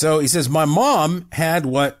 So he says, my mom had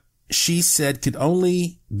what she said could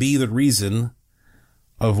only be the reason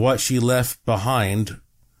of what she left behind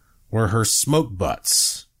were her smoke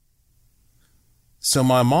butts. So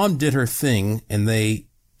my mom did her thing, and they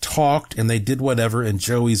talked and they did whatever, and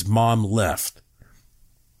Joey's mom left.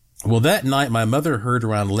 Well, that night, my mother heard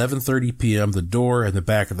around 11:30 p.m. the door in the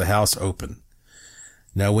back of the house open.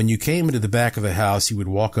 Now, when you came into the back of the house, you would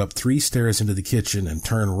walk up 3 stairs into the kitchen and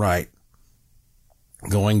turn right,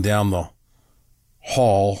 going down the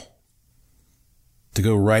hall to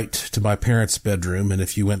go right to my parents' bedroom, and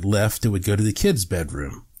if you went left, it would go to the kids'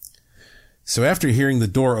 bedroom. So after hearing the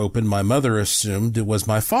door open, my mother assumed it was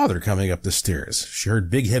my father coming up the stairs. She heard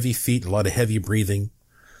big, heavy feet, a lot of heavy breathing.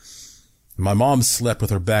 My mom slept with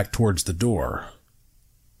her back towards the door.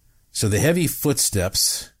 So the heavy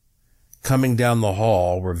footsteps coming down the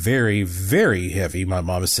hall were very, very heavy, my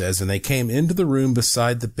mom says, and they came into the room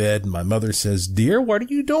beside the bed, and my mother says, "Dear, what are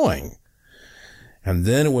you doing?" And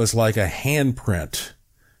then it was like a handprint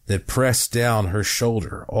that pressed down her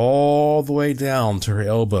shoulder all the way down to her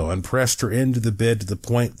elbow and pressed her into the bed to the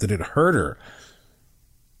point that it hurt her.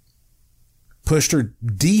 Pushed her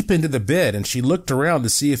deep into the bed, and she looked around to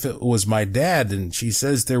see if it was my dad, and she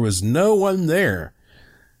says there was no one there.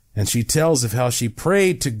 And she tells of how she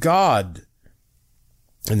prayed to God,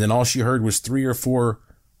 and then all she heard was 3 or 4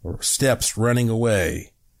 steps running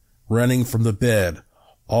away, running from the bed,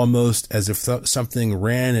 almost as if something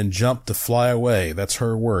ran and jumped to fly away. That's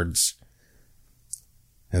her words.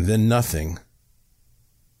 And then nothing.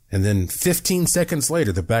 And then 15 seconds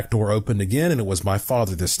later, the back door opened again, and it was my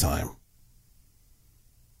father this time.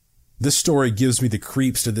 This story gives me the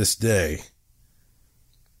creeps to this day.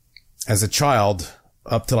 As a child,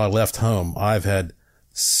 up till I left home, I've had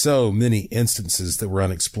so many instances that were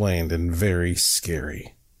unexplained and very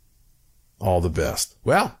scary. All the best.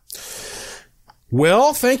 Well,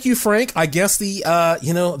 thank you, Frank. I guess the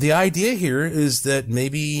idea here is that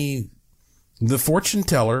maybe the fortune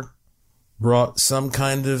teller brought some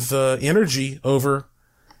kind of energy over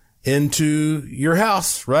into your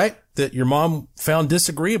house, right? That your mom found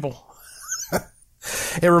disagreeable.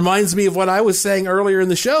 It reminds me of what I was saying earlier in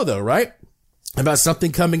the show, though, right? About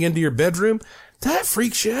something coming into your bedroom. That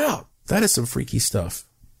freaks you out. That is some freaky stuff.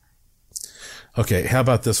 Okay, how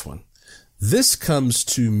about this one? This comes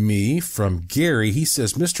to me from Gary. He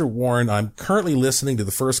says, Mr. Warren, I'm currently listening to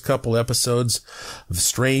the first couple episodes of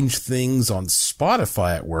Strange Things on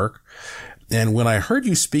Spotify at work. And when I heard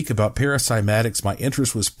you speak about paracymatics, my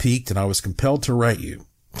interest was piqued and I was compelled to write you.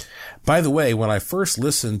 By the way, when I first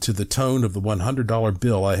listened to the tone of the $100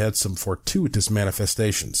 bill, I had some fortuitous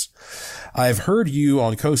manifestations. I've heard you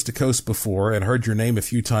on Coast to Coast before and heard your name a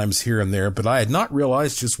few times here and there, but I had not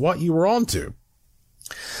realized just what you were onto.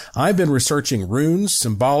 I've been researching runes,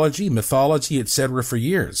 symbology, mythology, etc. for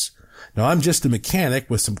years. Now, I'm just a mechanic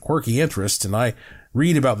with some quirky interests, and I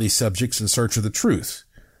read about these subjects in search of the truth.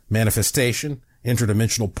 Manifestation,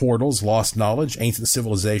 interdimensional portals, lost knowledge, ancient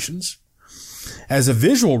civilizations. As a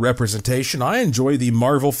visual representation, I enjoy the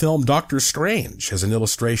Marvel film Doctor Strange as an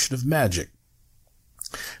illustration of magic.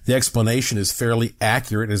 The explanation is fairly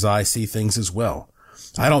accurate as I see things as well.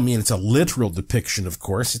 I don't mean it's a literal depiction, of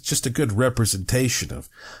course. It's just a good representation of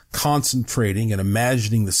concentrating and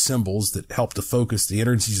imagining the symbols that help to focus the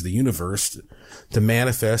energies of the universe to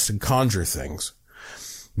manifest and conjure things.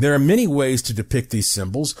 There are many ways to depict these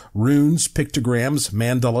symbols: runes, pictograms,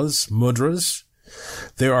 mandalas, mudras.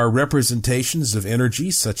 There are representations of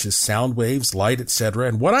energy such as sound waves, light, etc.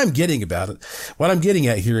 And what I'm getting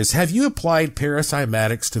at here is, have you applied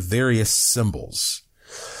paracymatics to various symbols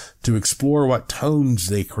to explore what tones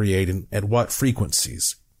they create and at what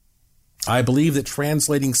frequencies? I believe that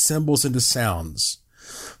translating symbols into sounds,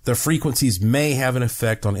 the frequencies may have an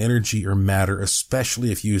effect on energy or matter,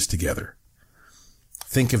 especially if used together.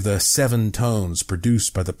 Think of the 7 tones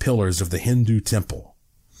produced by the pillars of the Hindu temple.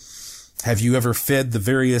 Have you ever fed the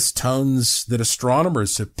various tones that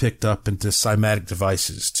astronomers have picked up into cymatic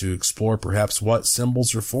devices to explore perhaps what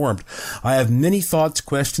symbols are formed? I have many thoughts,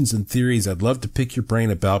 questions, and theories I'd love to pick your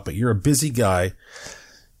brain about, but you're a busy guy,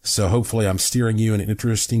 so hopefully I'm steering you in an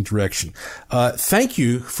interesting direction. Thank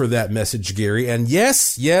you for that message, Gary. And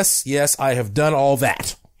yes, I have done all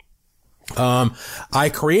that.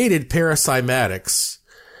 I created paracymatics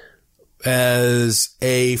as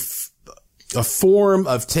a form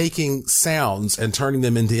of taking sounds and turning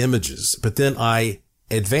them into images. But then I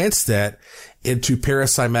advanced that into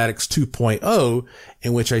Paracymatics 2.0,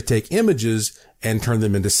 in which I take images and turn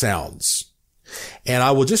them into sounds. And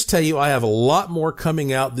I will just tell you, I have a lot more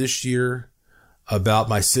coming out this year about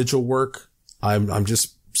my sigil work. I'm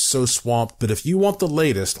just so swamped. But if you want the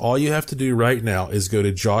latest, all you have to do right now is go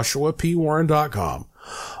to joshuapwarren.com.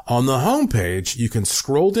 On the homepage, you can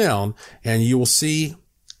scroll down and you will see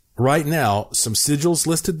right now some sigils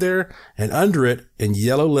listed there, and under it in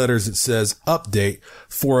yellow letters it says update.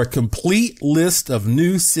 For a complete list of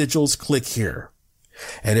new sigils, click here.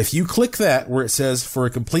 And if you click that where it says for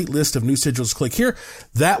a complete list of new sigils, click here,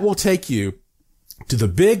 that will take you to the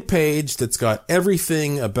big page that's got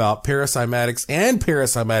everything about paracymatics and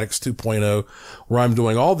Paracymatics 2.0, where I'm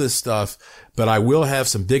doing all this stuff. But I will have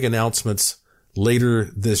some big announcements later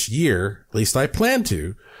this year, at least I plan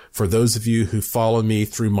to, for those of you who follow me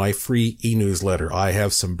through my free e-newsletter. I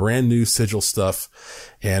have some brand new sigil stuff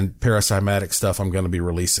and paracymatic stuff I'm going to be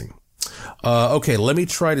releasing. Okay, let me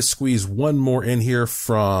try to squeeze one more in here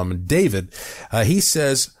from David. He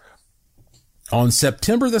says, on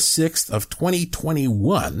September the 6th of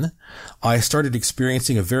 2021, I started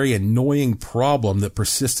experiencing a very annoying problem that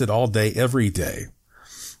persisted all day, every day.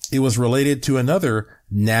 It was related to another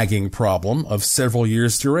nagging problem of several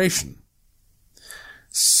years' duration.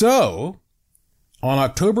 So, on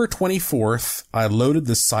October 24th, I loaded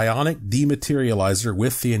the psionic dematerializer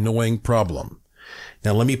with the annoying problem.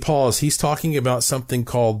 Now, let me pause. He's talking about something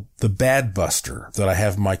called the Bad Buster that I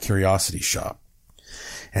have in my curiosity shop.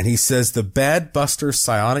 And he says the Bad Buster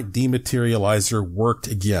psionic dematerializer worked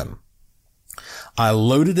again. I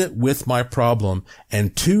loaded it with my problem,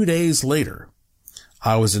 and 2 days later,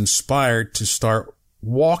 I was inspired to start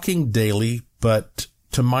walking daily, but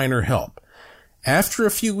to minor help. After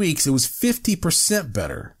a few weeks, it was 50%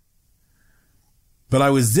 better. But I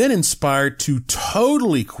was then inspired to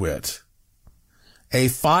totally quit a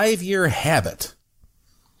 5-year habit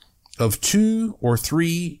of 2 or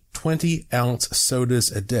 3 20-ounce sodas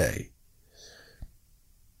a day.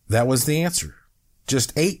 That was the answer.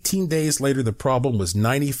 Just 18 days later, the problem was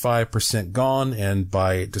 95% gone, and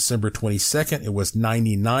by December 22nd, it was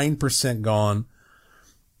 99% gone.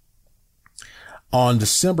 On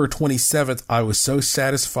December 27th, I was so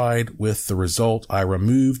satisfied with the result, I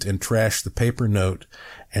removed and trashed the paper note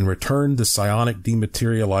and returned the psionic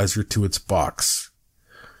dematerializer to its box.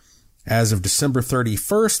 As of December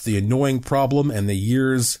 31st, the annoying problem and the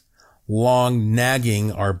years-long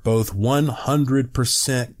nagging are both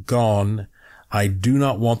 100% gone. I do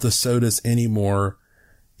not want the sodas anymore.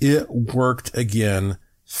 It worked again.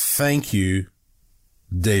 Thank you,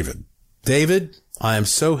 David. David, I am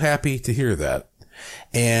so happy to hear that.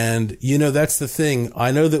 And, you know, that's the thing.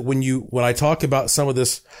 I know that when I talk about some of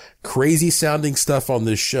this crazy sounding stuff on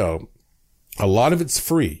this show, a lot of it's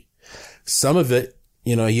free. Some of it,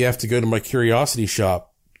 you know, you have to go to my Curiosity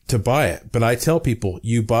Shop to buy it. But I tell people,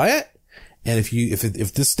 you buy it, and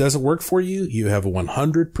if this doesn't work for you, you have a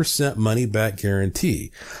 100% money back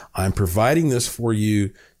guarantee. I'm providing this for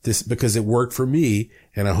you because it worked for me,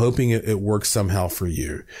 and I'm hoping it works somehow for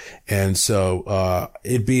you. And so,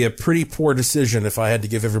 it'd be a pretty poor decision if I had to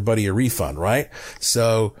give everybody a refund, right?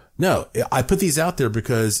 So no, I put these out there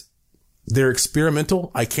because they're experimental.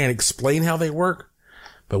 I can't explain how they work,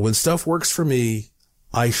 but when stuff works for me,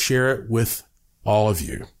 I share it with all of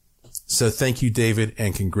you. So thank you, David,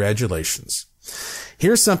 and congratulations.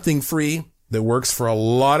 Here's something free that works for a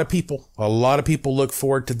lot of people. A lot of people look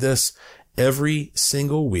forward to this every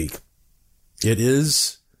single week. It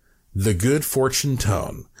is the Good Fortune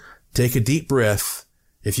Tone. Take a deep breath.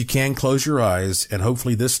 If you can, close your eyes, and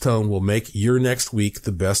hopefully this tone will make your next week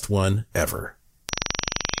the best one ever.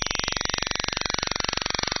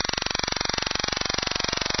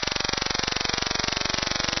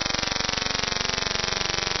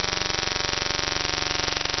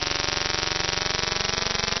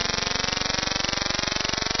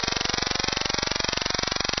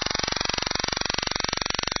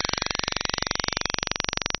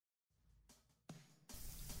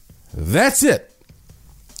 That's it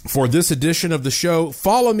for this edition of the show.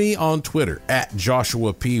 Follow me on Twitter at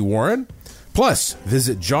Joshua P. Warren. Plus,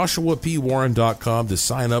 visit joshuapwarren.com to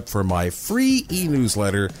sign up for my free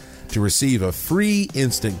e-newsletter to receive a free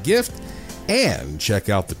instant gift, and check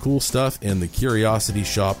out the cool stuff in the Curiosity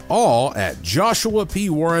Shop, all at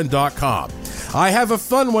joshuapwarren.com. I have a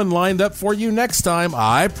fun one lined up for you next time,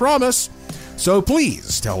 I promise. So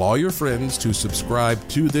please tell all your friends to subscribe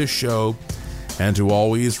to this show, and to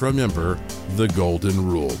always remember the golden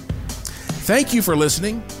rule. Thank you for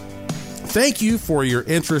listening. Thank you for your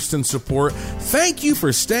interest and support. Thank you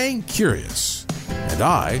for staying curious. And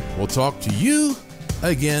I will talk to you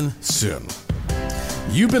again soon.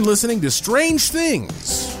 You've been listening to Strange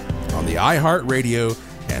Things on the iHeartRadio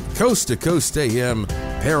and Coast to Coast AM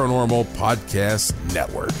Paranormal Podcast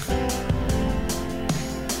Network.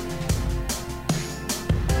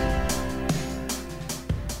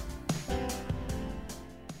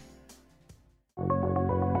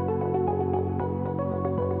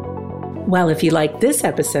 Well, if you like this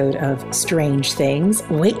episode of Strange Things,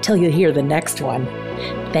 wait till you hear the next one.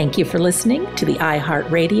 Thank you for listening to the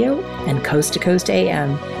iHeartRadio and Coast to Coast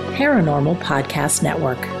AM Paranormal Podcast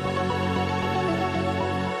Network.